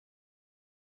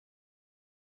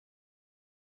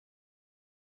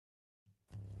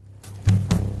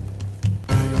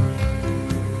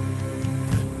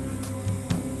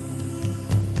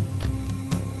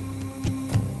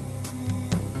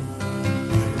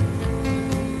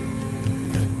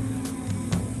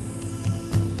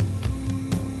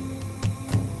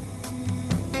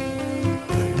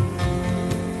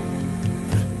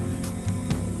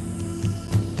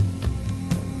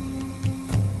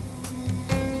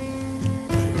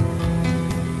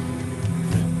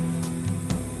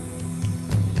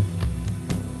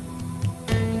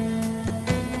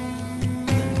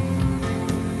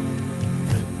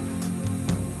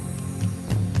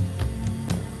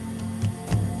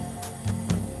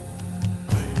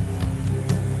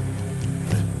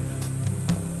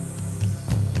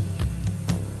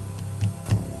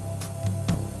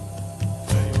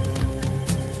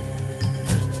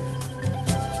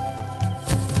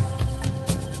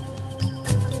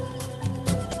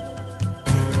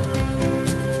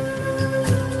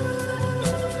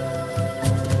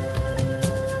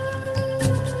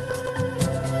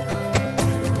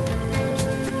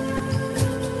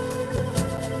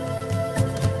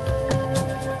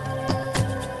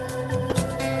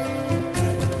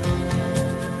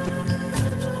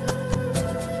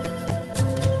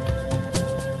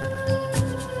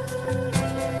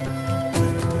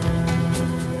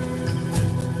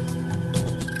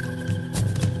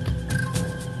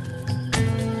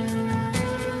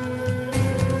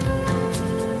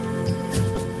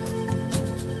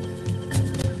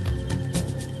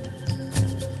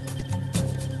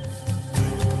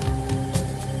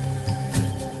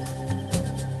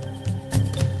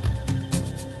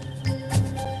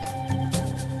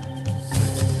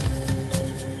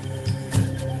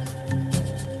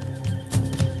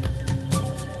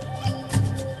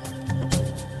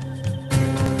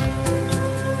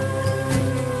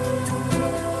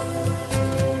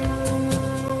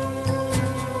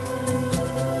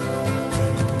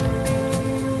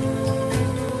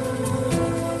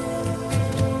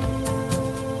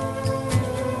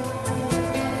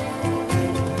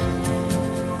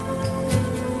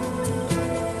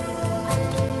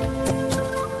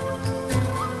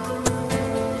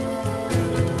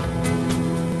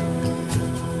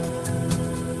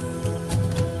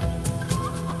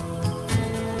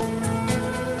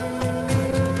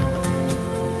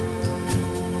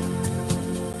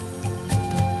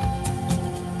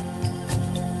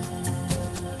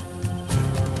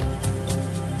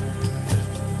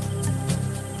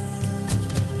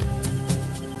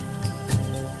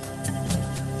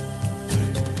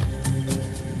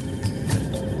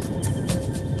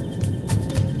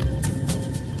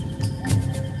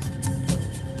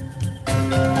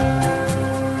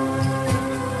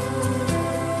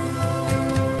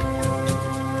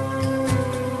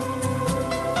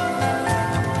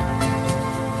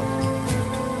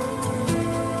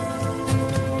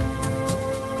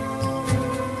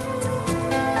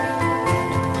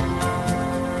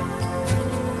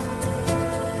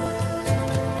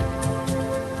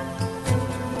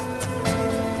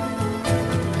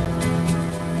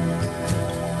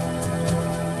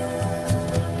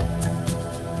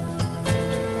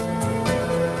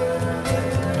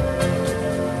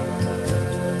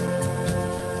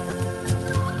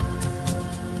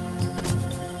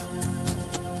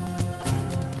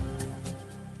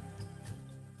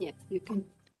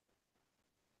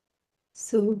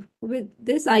 So with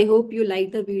this, I hope you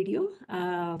like the video.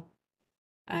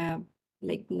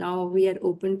 Like now we are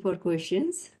open for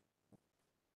questions.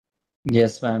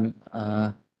 Yes, ma'am.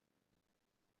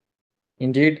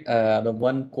 Indeed, the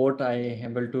one quote I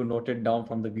am able to note it down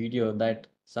from the video that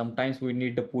sometimes we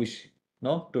need a push,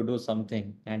 no, to do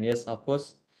something. And yes, of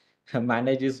course,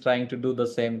 Manage is trying to do the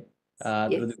same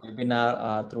through the Yes.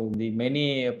 webinar, through the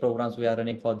many programs we are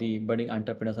running for the budding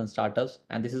entrepreneurs and startups.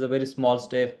 And this is a very small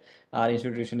step our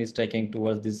institution is taking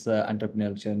towards this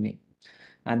entrepreneurial journey.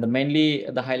 And mainly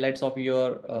the highlights of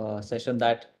your session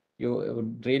that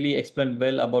you really explained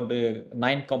well about the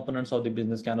 9 components of the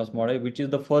business canvas model, which is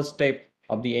the first step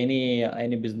of the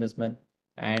any businessman.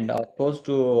 And of course,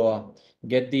 to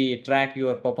get the track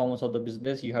your performance of the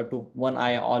business, you have to one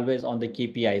eye always on the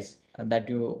KPIs that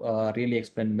you really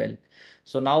explained well.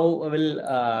 So now we'll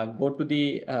go to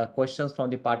the questions from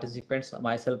the participants.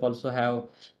 Myself also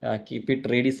have keep it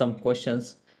ready some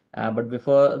questions. But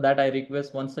before that, I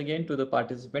request once again to the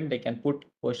participant, they can put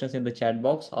questions in the chat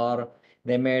box, or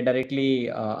they may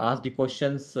directly ask the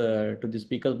questions to the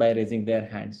speakers by raising their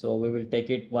hand. So we will take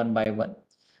it one by one.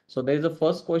 So there is a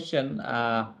first question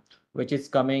which is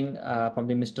coming from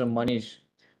the Mr. Manish.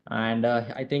 And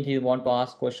I think he want to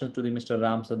ask questions to the Mr.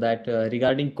 Ram, so that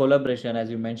regarding collaboration, as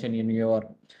you mentioned in your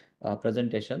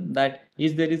presentation, that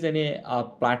there is any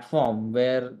platform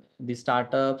where the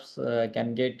startups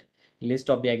can get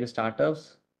list of the agri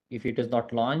startups if it is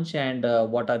not launched, and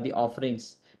what are the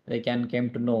offerings they can came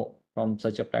to know from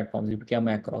such a platform if you came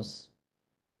across.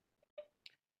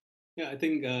 Yeah, I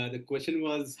think the question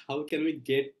was, how can we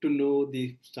get to know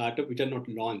the startup which are not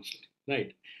launched,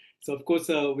 right? So of course,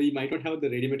 we might not have the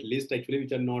ready-made list actually,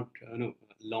 which are not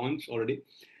launched already,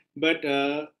 but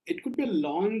it could be a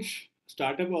launch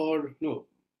startup or no,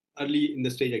 early in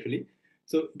the stage actually.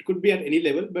 So it could be at any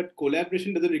level, but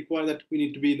collaboration doesn't require that we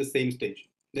need to be in the same stage.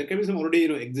 There can be some already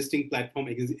existing platform,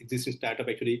 existing startup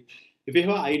actually. If you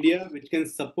have an idea which can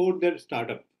support that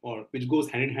startup or which goes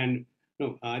hand in hand.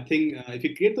 No, I think if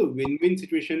you create a win-win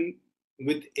situation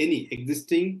with any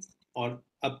existing or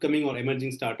upcoming or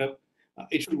emerging startup,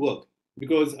 it should work,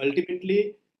 because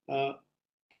ultimately, the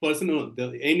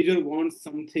end user wants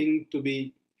something to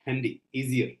be handy,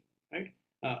 easier, right?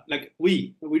 Like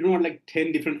we don't want like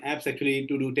 10 different apps actually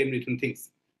to do 10 different things.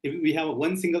 If we have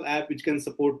one single app which can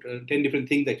support 10 different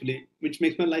things actually, which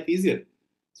makes my life easier.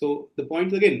 So the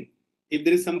point again, if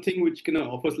there is something which can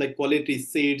offers like quality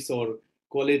seeds or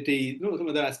quality, some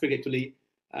other aspect actually,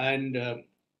 and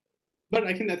but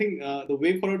I think the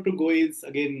way forward to go is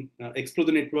again explore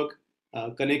the network,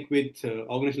 connect with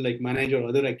organizations like Manage or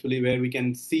other actually, where we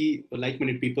can see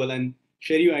like-minded people and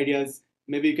share your ideas.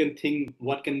 Maybe you can think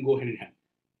what can go hand in hand.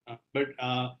 But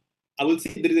I will see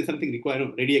if there is something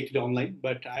required ready actually online,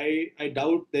 but I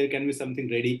doubt there can be something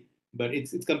ready. But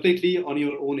it's completely on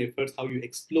your own efforts how you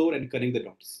explore and connect the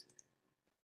dots.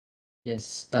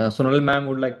 Yes, Sonal ma'am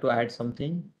would like to add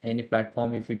something. Any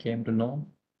platform if you came to know?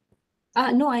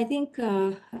 No, I think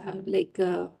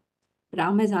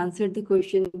Ram has answered the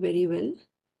question very well.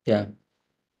 Yeah.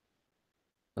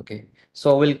 Okay,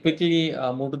 so we'll quickly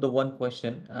move to the one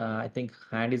question. I think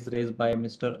hand is raised by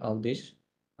Mr. Avdish.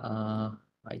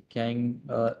 I can,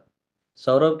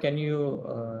 Saurabh, can you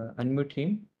unmute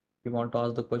him if you want to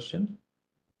ask the question?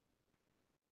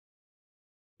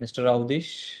 Mr.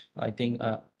 Avdish, I think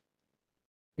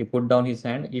he put down his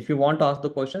hand. If you want to ask the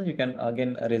question, you can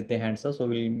again raise the hand, sir. So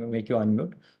we'll make you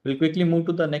unmute. We'll quickly move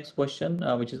to the next question,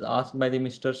 which is asked by the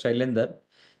Mr. Shailendra.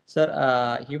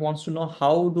 Sir, he wants to know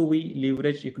how do we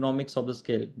leverage economics of the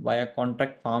scale via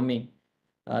contract farming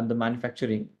and the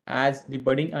manufacturing as the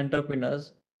budding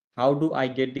entrepreneurs? How do I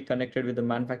get the connected with the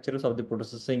manufacturers of the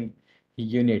processing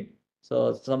unit?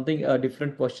 So something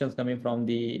different questions coming from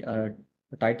the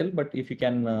title, but if you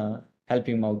can help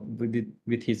him out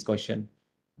with his question.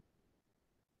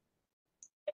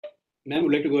 Ma'am,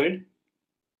 would like to go ahead?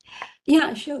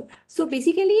 Yeah, sure. So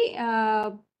basically,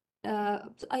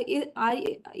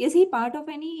 is he part of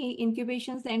any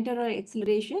incubation center or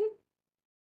acceleration?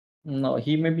 No,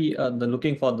 he may be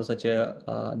looking for such a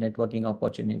networking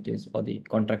opportunities for the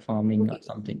contract farming or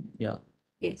something. Yeah.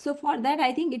 Okay, so for that,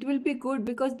 I think it will be good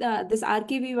because this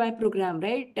RKVY program,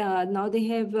 right? Now they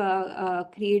have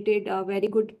created a very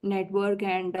good network,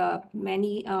 and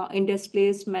many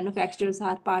industrialists, manufacturers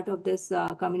are part of this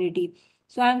community.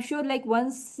 So I'm sure like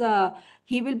once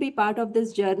he will be part of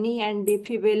this journey, and if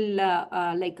he will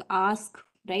like ask,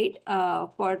 right,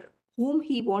 for whom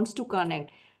he wants to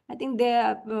connect, I think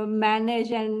they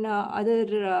Manage and other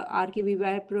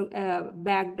RKVY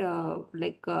backed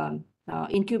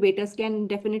incubators can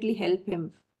definitely help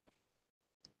him.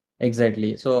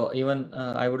 Exactly. So even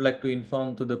I would like to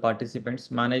inform to the participants,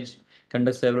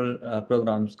 conduct several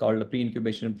programs called the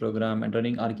pre-incubation program and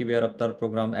running RKVY-RAFTAAR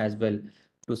program as well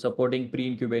to supporting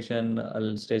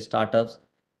pre-incubation stage startups.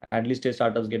 At least stage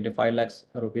startups get the 5 lakhs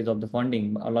rupees of the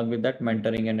funding. Along with that,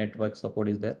 mentoring and network support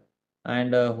is there.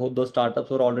 And who those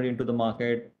startups are already into the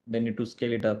market, they need to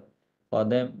scale it up. For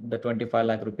them, the 25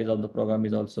 lakh rupees of the program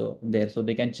is also there. So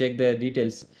they can check their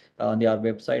details on their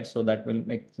website. So that will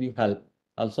make you help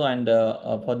also. And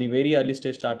for the very early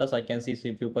stage startups, I can see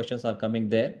a few questions are coming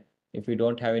there. If you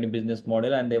don't have any business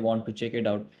model and they want to check it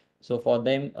out, so for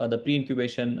them the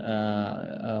pre-incubation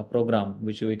program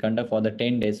which we conduct for the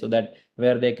 10 days, so that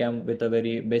where they come with the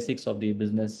very basics of the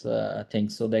business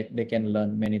things, so that they can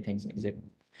learn many things. Exactly.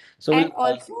 So And we'll,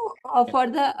 also for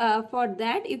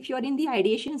that, if you're in the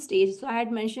ideation stage, so I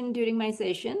had mentioned during my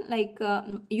session, like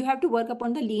you have to work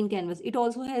upon the lean canvas. It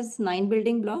also has 9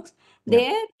 building blocks. Yeah.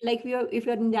 There, like if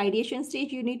you're in the ideation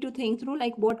stage, you need to think through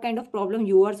like what kind of problem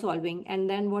you are solving and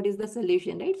then what is the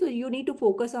solution, right? So you need to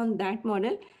focus on that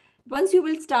model. Once you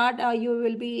will start, you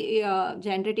will be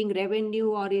generating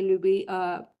revenue, or you will be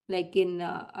like in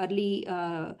early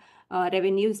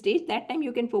revenue stage. That time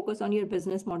you can focus on your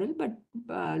business model. But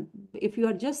if you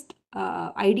are just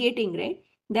ideating, right,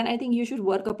 then I think you should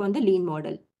work upon the lean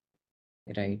model.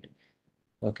 right.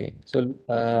 Okay, so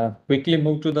quickly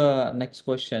move to the next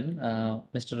question.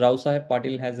 Mr. Rao Sahib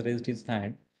Patil has raised his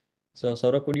hand. So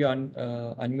Saurabh, could you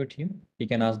unmute him? He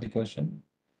can ask the question.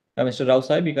 Mr. Rao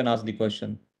Sahib, you can ask the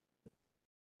question.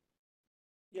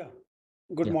 Yeah.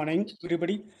 Good Yeah. morning,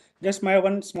 everybody. Just my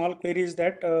one small query is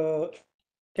that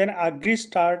can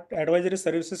Agri-Start advisory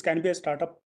services can be a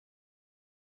startup?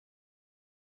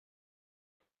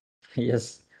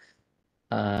 Yes.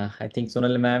 I think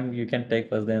Sonali ma'am, you can take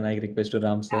first, then I request to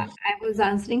Ram sir. I was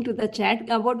answering to the chat.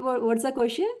 What's the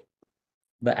question?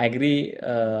 The agri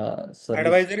service.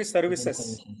 Advisory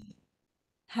services.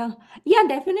 Yeah,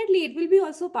 definitely. It will be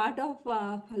also part of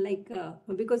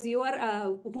because you are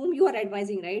whom you are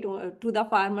advising, right, or to the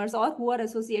farmers or who are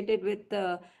associated with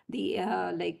the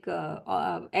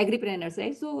agripreneurs,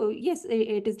 right? So yes,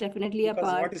 it is definitely a Because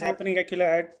part what is of. happening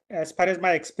actually, as far as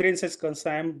my experience is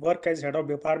concerned, I work as head of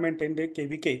department in the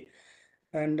KVK,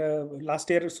 and last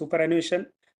year superannuation,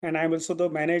 and I'm also the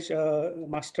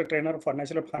master trainer for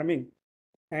natural farming,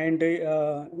 and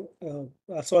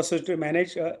also associated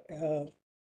manage.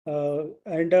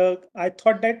 And I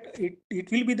thought that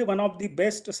it will be the one of the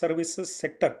best services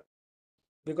sector,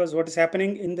 because what is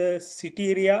happening in the city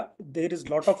area, there is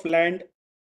lot of land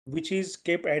which is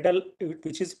kept idle,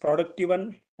 which is productive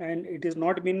one, and it is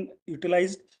not been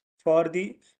utilized for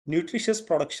the nutritious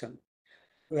production.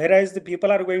 Whereas the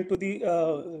people are going to the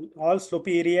all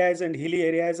slopey areas and hilly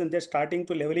areas, and they're starting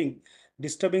to leveling,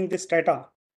 disturbing the strata,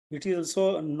 which is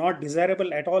also not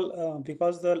desirable at all,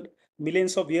 because the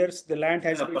millions of years the land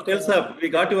has been. Patel sir, we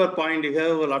got your point. You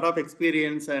have a lot of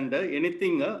experience, and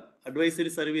anything advisory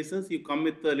services, you come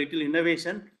with a little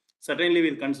innovation. Certainly,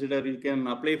 we'll consider. You can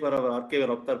apply for our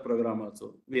RKVY-RAFTAAR program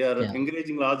also. We are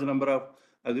encouraging large number of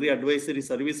agri advisory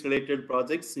service related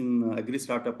projects in agri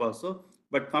startup also.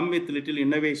 But come with little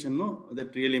innovation, no,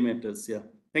 that really matters. Yeah.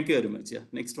 Thank you very much. Yeah.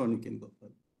 Next one you can go for.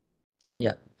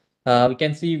 Yeah. We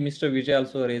can see Mr. Vijay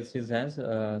also raised his hands.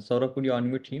 Saurabh, could you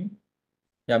unmute him?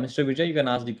 Yeah, Mr. Vijay, you can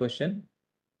ask the question.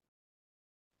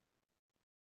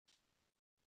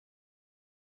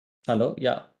 Hello.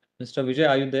 Yeah. Mr. Vijay,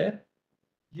 are you there?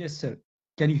 Yes, sir.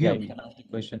 Can you hear Yeah, me? you can ask the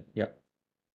question. Yeah.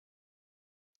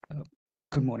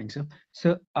 Good morning, sir.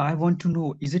 Sir, I want to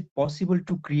know, is it possible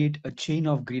to create a chain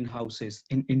of greenhouses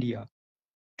in India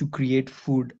to create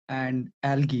food and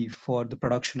algae for the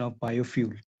production of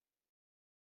biofuel?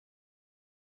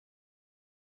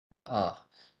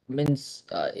 Means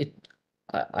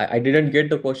I didn't get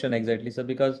the question exactly, sir,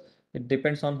 because it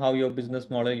depends on how your business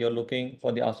model you're looking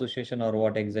for the association or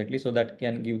what exactly, so that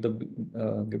can give the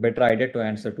better idea to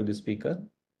answer to the speaker.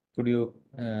 Could you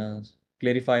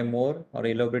clarify more or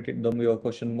elaborate your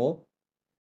question more?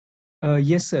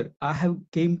 Yes, sir. I have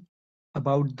came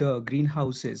about the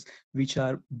greenhouses which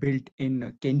are built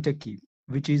in Kentucky,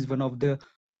 which is one of the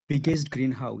biggest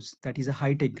greenhouse. That is a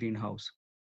high-tech greenhouse.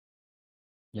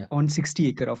 Yeah. On 60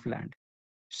 acre of land.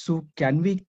 So can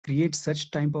we create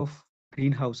such type of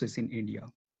greenhouses in India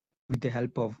with the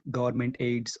help of government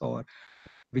aids or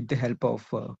with the help of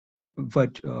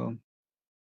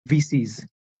VCs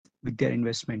with their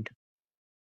investment?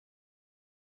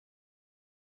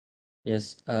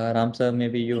 Yes, Ram sir,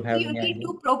 maybe you have You any need idea?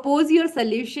 to propose your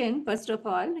solution, first of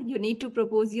all. You need to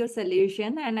propose your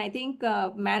solution. And I think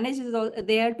manage is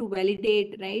there to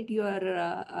validate, right, your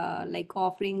like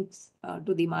offerings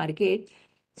to the market.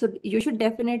 So you should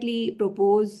definitely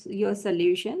propose your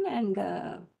solution. And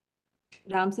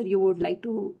Ram sir, you would like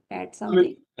to add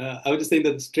something? I was just saying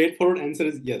that the straightforward answer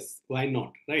is yes. Why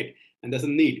not, right? And there's a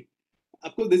need.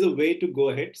 Of course, there's a way to go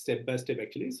ahead step by step,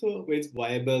 actually. So where it's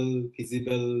viable,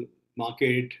 feasible,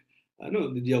 market,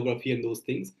 no, the geography and those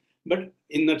things. But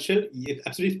in nutshell, it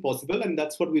absolutely is possible, and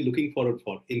that's what we're looking forward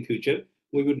for in future.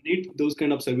 We would need those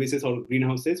kind of services or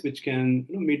greenhouses which can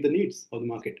meet the needs of the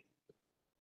market.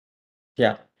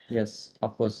 Yeah, yes,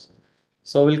 of course.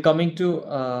 So we'll coming to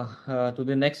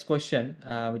the next question,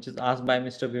 which is asked by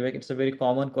Mr. Vivek. It's a very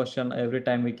common question every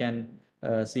time we can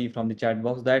see from the chat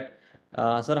box that,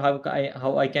 sir,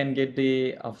 how I can get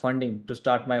the funding to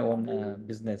start my own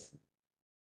business?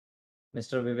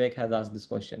 Mr. Vivek has asked this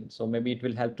question, so maybe it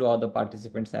will help to other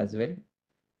participants as well.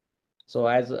 So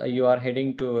as you are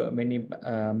heading to many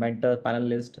mentor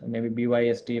panelists, maybe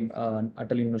BYS team,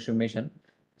 Atal Innovation Mission.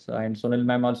 So and Sonal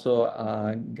ma'am also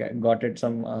got it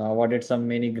some awarded some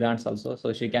many grants also.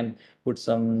 So she can put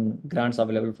some grants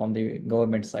available from the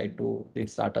government side to the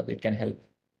startup. It can help.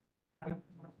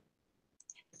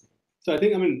 So I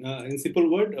think, in simple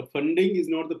word, funding is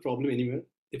not the problem anywhere.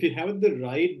 If you have the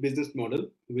right business model,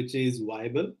 which is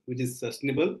viable, which is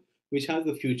sustainable, which has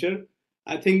the future,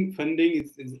 I think funding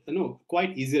is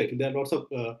quite easy. Actually, there are lots of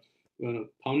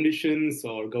foundations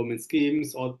or government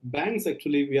schemes or banks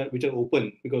actually which are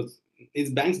open, because it's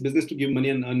banks' business to give money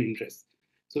and earn interest.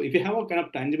 So if you have a kind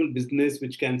of tangible business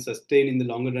which can sustain in the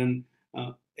longer run,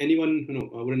 anyone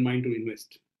wouldn't mind to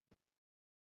invest.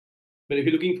 But if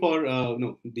you're looking for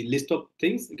the list of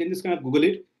things, you can just kind of Google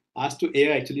it. Ask to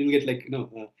AI. Actually, you'll get like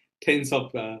tens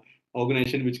of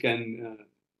organizations which can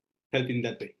help in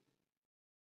that way.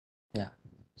 Yeah.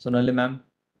 Sonali ma'am.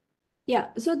 Yeah,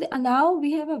 so now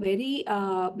we have a very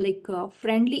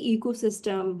friendly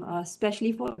ecosystem,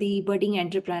 especially for the budding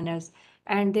entrepreneurs.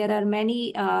 And there are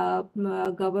many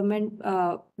government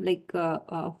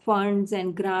funds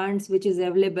and grants which is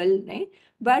available, right?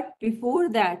 But before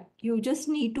that, you just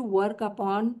need to work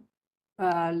upon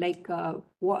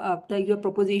your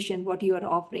proposition, what you are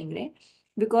offering, right?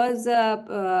 Because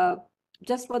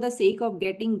just for the sake of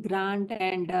getting grant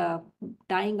and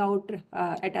dying out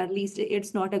at least,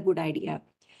 it's not a good idea.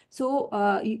 So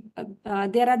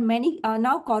there are many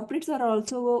now corporates are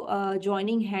also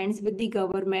joining hands with the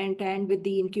government and with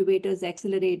the incubators,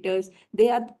 accelerators. They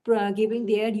are giving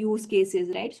their use cases,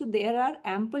 right? So there are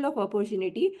ample of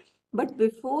opportunity. But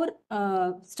before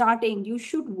starting, you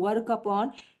should work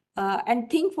upon and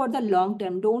think for the long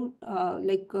term. Don't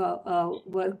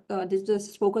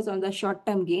just focus on the short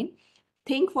term gain.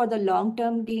 Think for the long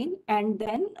term gain, and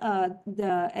then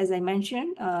as I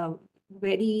mentioned,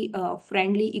 very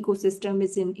friendly ecosystem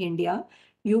is in India.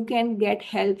 You can get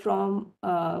help from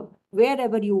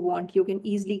wherever you want. You can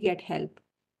easily get help,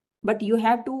 but you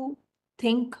have to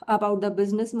think about the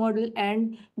business model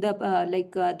and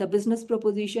the business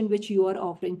proposition which you are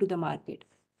offering to the market.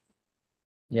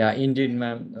 Yeah, indeed,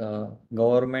 ma'am.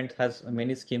 Government has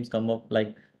many schemes come up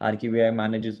like RKVY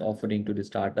manages offering to the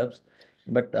startups.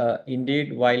 But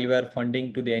indeed, while you are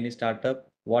funding to the any startup,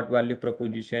 what value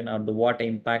proposition or the what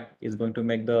impact is going to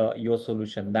make the your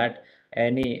solution that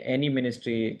any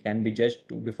ministry can be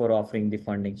judged before offering the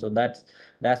funding. So that's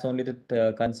only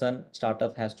the concern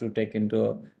startup has to take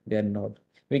into their note.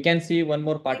 We can see one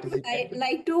more participant. I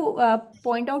like to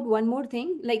point out one more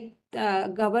thing. Like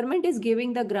government is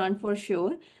giving the grant for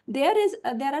sure. There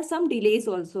are some delays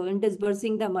also in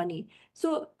disbursing the money.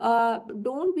 So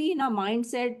don't be in a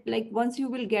mindset like once you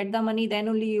will get the money, then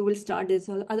only you will start this.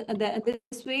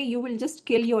 This way you will just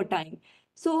kill your time.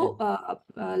 So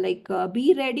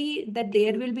be ready that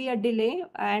there will be a delay,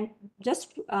 and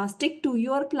just stick to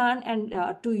your plan and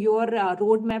to your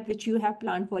roadmap which you have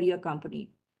planned for your company.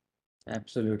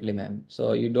 Absolutely, ma'am.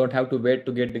 So you don't have to wait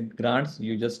to get the grants.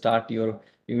 You just start you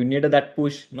need that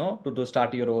push, no, to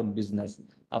start your own business.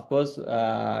 Of course,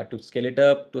 to scale it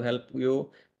up, to help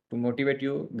you, to motivate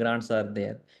you, grants are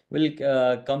there. We'll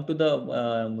come to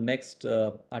the next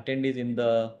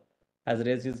attendees has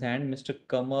raised his hand, Mr.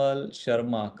 Kamal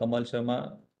Sharma. Kamal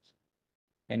Sharma,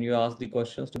 can you ask the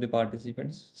questions to the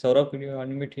participants? Saurabh, can you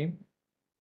unmute him?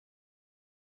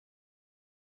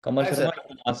 Kamal Hi, Sharma, sir. you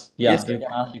can ask. Yes, Yeah, sir. you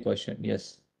can ask the question.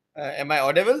 Yes. Am I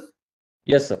audible?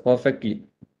 Yes, sir. Perfectly.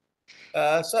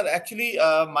 Sir, actually,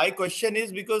 my question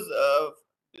is because,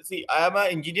 see, I am an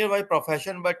engineer by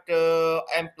profession, but I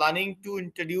am planning to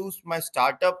introduce my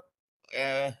startup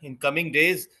in coming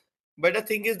days. But the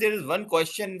thing is, there is one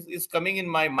question is coming in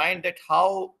my mind that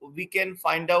how we can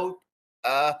find out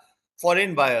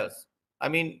foreign buyers. I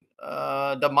mean,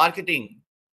 the marketing.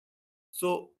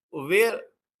 So where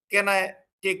can I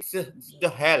take the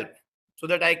help? so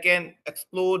that I can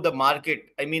explore the market,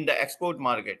 I mean the export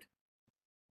market?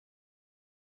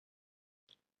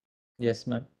 Yes,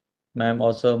 ma'am. Ma'am,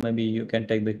 also maybe you can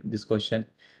take this question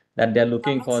that they are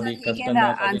looking for Sir, the he can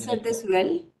customer for the answer this network.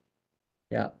 well.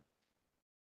 Yeah.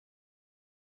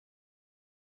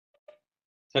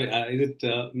 Sorry, is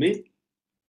it me?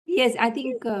 Yes, I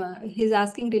think he's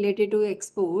asking related to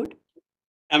export.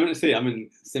 I'm going to say,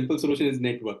 simple solution is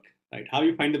network, right? How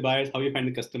you find the buyers, how you find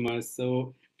the customers.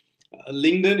 So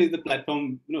LinkedIn is the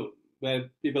platform, where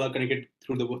people are connected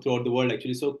throughout the world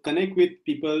actually. So connect with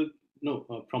people,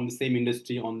 from the same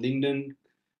industry on LinkedIn,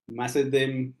 message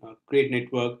them, create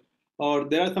network. Or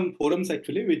there are some forums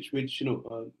actually which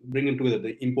bring in together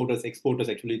the importers, exporters.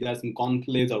 Actually, there are some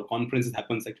conclaves or conferences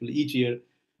happens actually each year.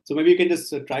 So maybe you can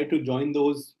just try to join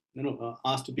those.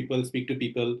 Ask to people, speak to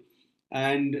people,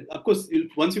 and of course,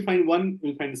 once you find one,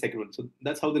 you'll find the second one. So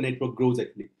that's how the network grows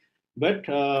actually. But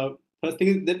first thing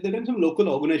is that there are some local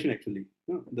organization actually,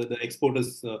 the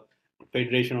exporters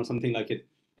federation or something like it.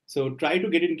 So try to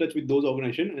get in touch with those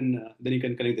organizations, and then you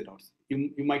can connect the dots.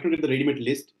 You might not get the ready-made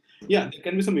list. Yeah, there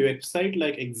can be some website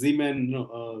like Exim and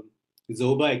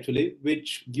Zoba actually,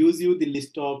 which gives you the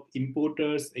list of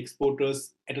importers,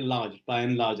 exporters at a large, by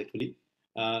and large actually.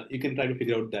 You can try to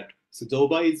figure out that. So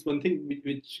Zoba is one thing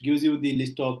which gives you the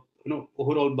list of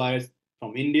overall buyers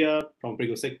from India, from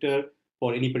particular sector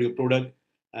for any particular product,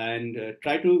 and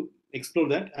try to explore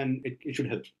that, and it should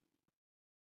help.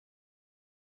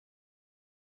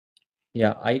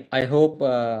 Yeah, I hope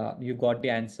you got the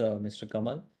answer, Mr.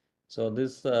 Kamal. So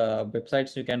this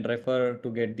websites you can refer to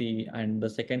get and the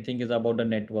second thing is about the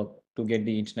network to get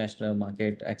the international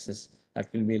market access. That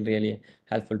will be really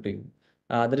helpful to you.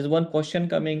 There is one question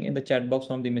coming in the chat box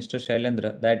from the Mr.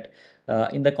 Shailendra that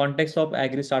in the context of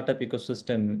agri-startup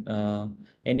ecosystem,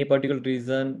 any particular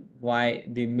reason why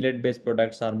the millet-based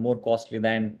products are more costly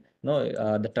than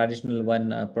the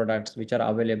traditional products which are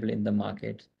available in the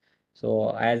market. So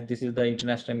as this is the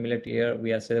International Millet Year,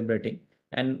 we are celebrating,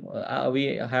 and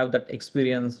we have that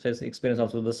experience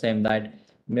also the same that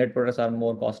millet products are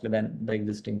more costly than the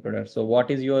existing products. So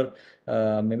what is your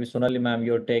maybe Sonali ma'am,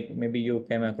 your take? Maybe you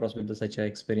came across with such an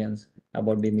experience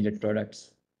about the millet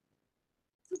products.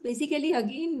 So basically,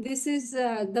 again, this is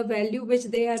the value which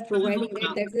they are providing.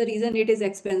 That's the reason it is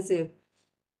expensive.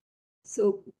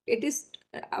 So it is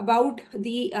about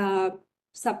the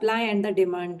supply and the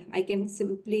demand. I can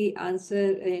simply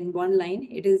answer in one line.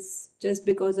 It is just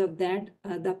because of that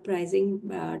the pricing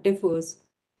differs.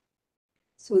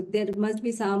 So there must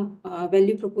be some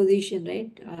value proposition,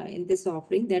 right, in this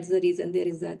offering. That's the reason there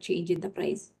is a change in the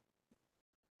price.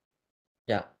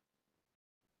 Yeah.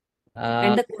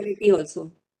 And the quality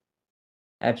also.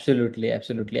 Absolutely,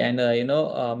 absolutely. And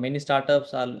many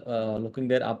startups are looking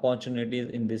their opportunities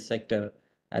in this sector.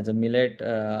 As a millet,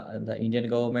 the Indian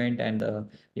government and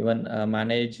even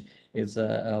Manage is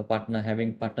a partner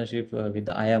having partnership with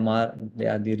the IMR. They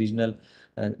are the regional,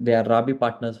 they are Rabi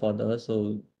partners for us.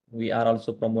 So we are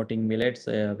also promoting millets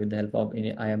with the help of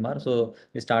IMR. So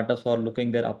the startups are looking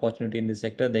their opportunity in this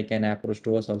sector. They can approach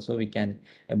to us also. We can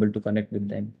able to connect with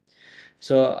them.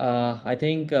 So I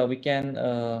think we can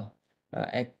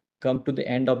come to the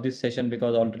end of this session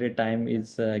because already time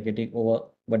is getting over.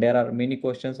 But there are many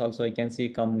questions also I can see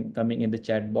coming in the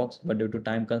chat box. But due to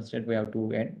time constraint, we have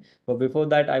to end. But before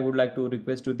that, I would like to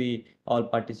request to the all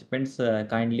participants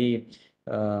kindly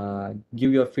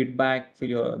give your feedback,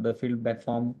 fill the feedback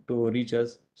form to reach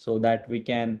us so that we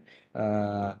can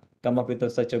come up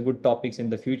with such a good topics in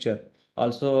the future.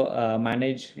 Also,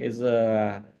 Manage is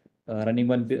running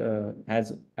one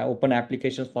has open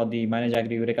applications for the Manage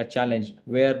Agri Eureka Challenge,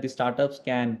 where the startups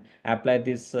can apply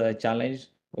this challenge.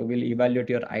 We will evaluate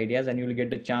your ideas, and you will get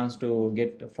the chance to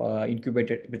get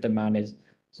incubated with the Manage.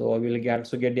 So we will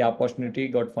also get the opportunity,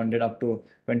 got funded up to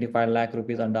 25 lakh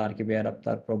rupees under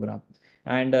RKVY-RAFTAAR program.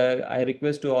 And I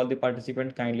request to all the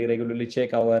participants kindly regularly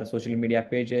check our social media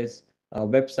pages,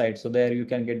 website. So there you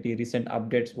can get the recent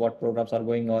updates, what programs are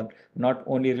going on, not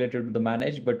only related to the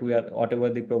Manage, but we are whatever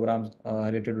the programs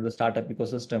related to the startup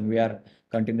ecosystem, we are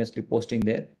continuously posting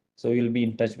there. So you'll be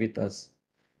in touch with us.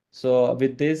 So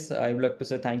with this, I would like to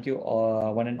say thank you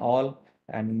one and all,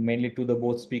 and mainly to the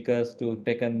both speakers to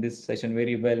taken this session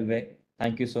very well.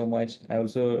 Thank you so much. I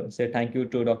also say thank you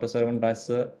to Dr. Sarvan Raj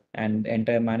sir and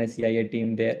entire Manage CIA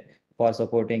team there for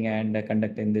supporting and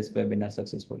conducting this webinar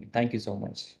successfully. Thank you so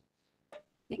much.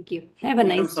 Thank you. Have a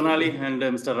nice day. Sonali and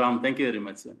Mr. Ram, thank you very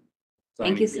much, sir.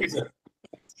 Thank you, Signing. sir.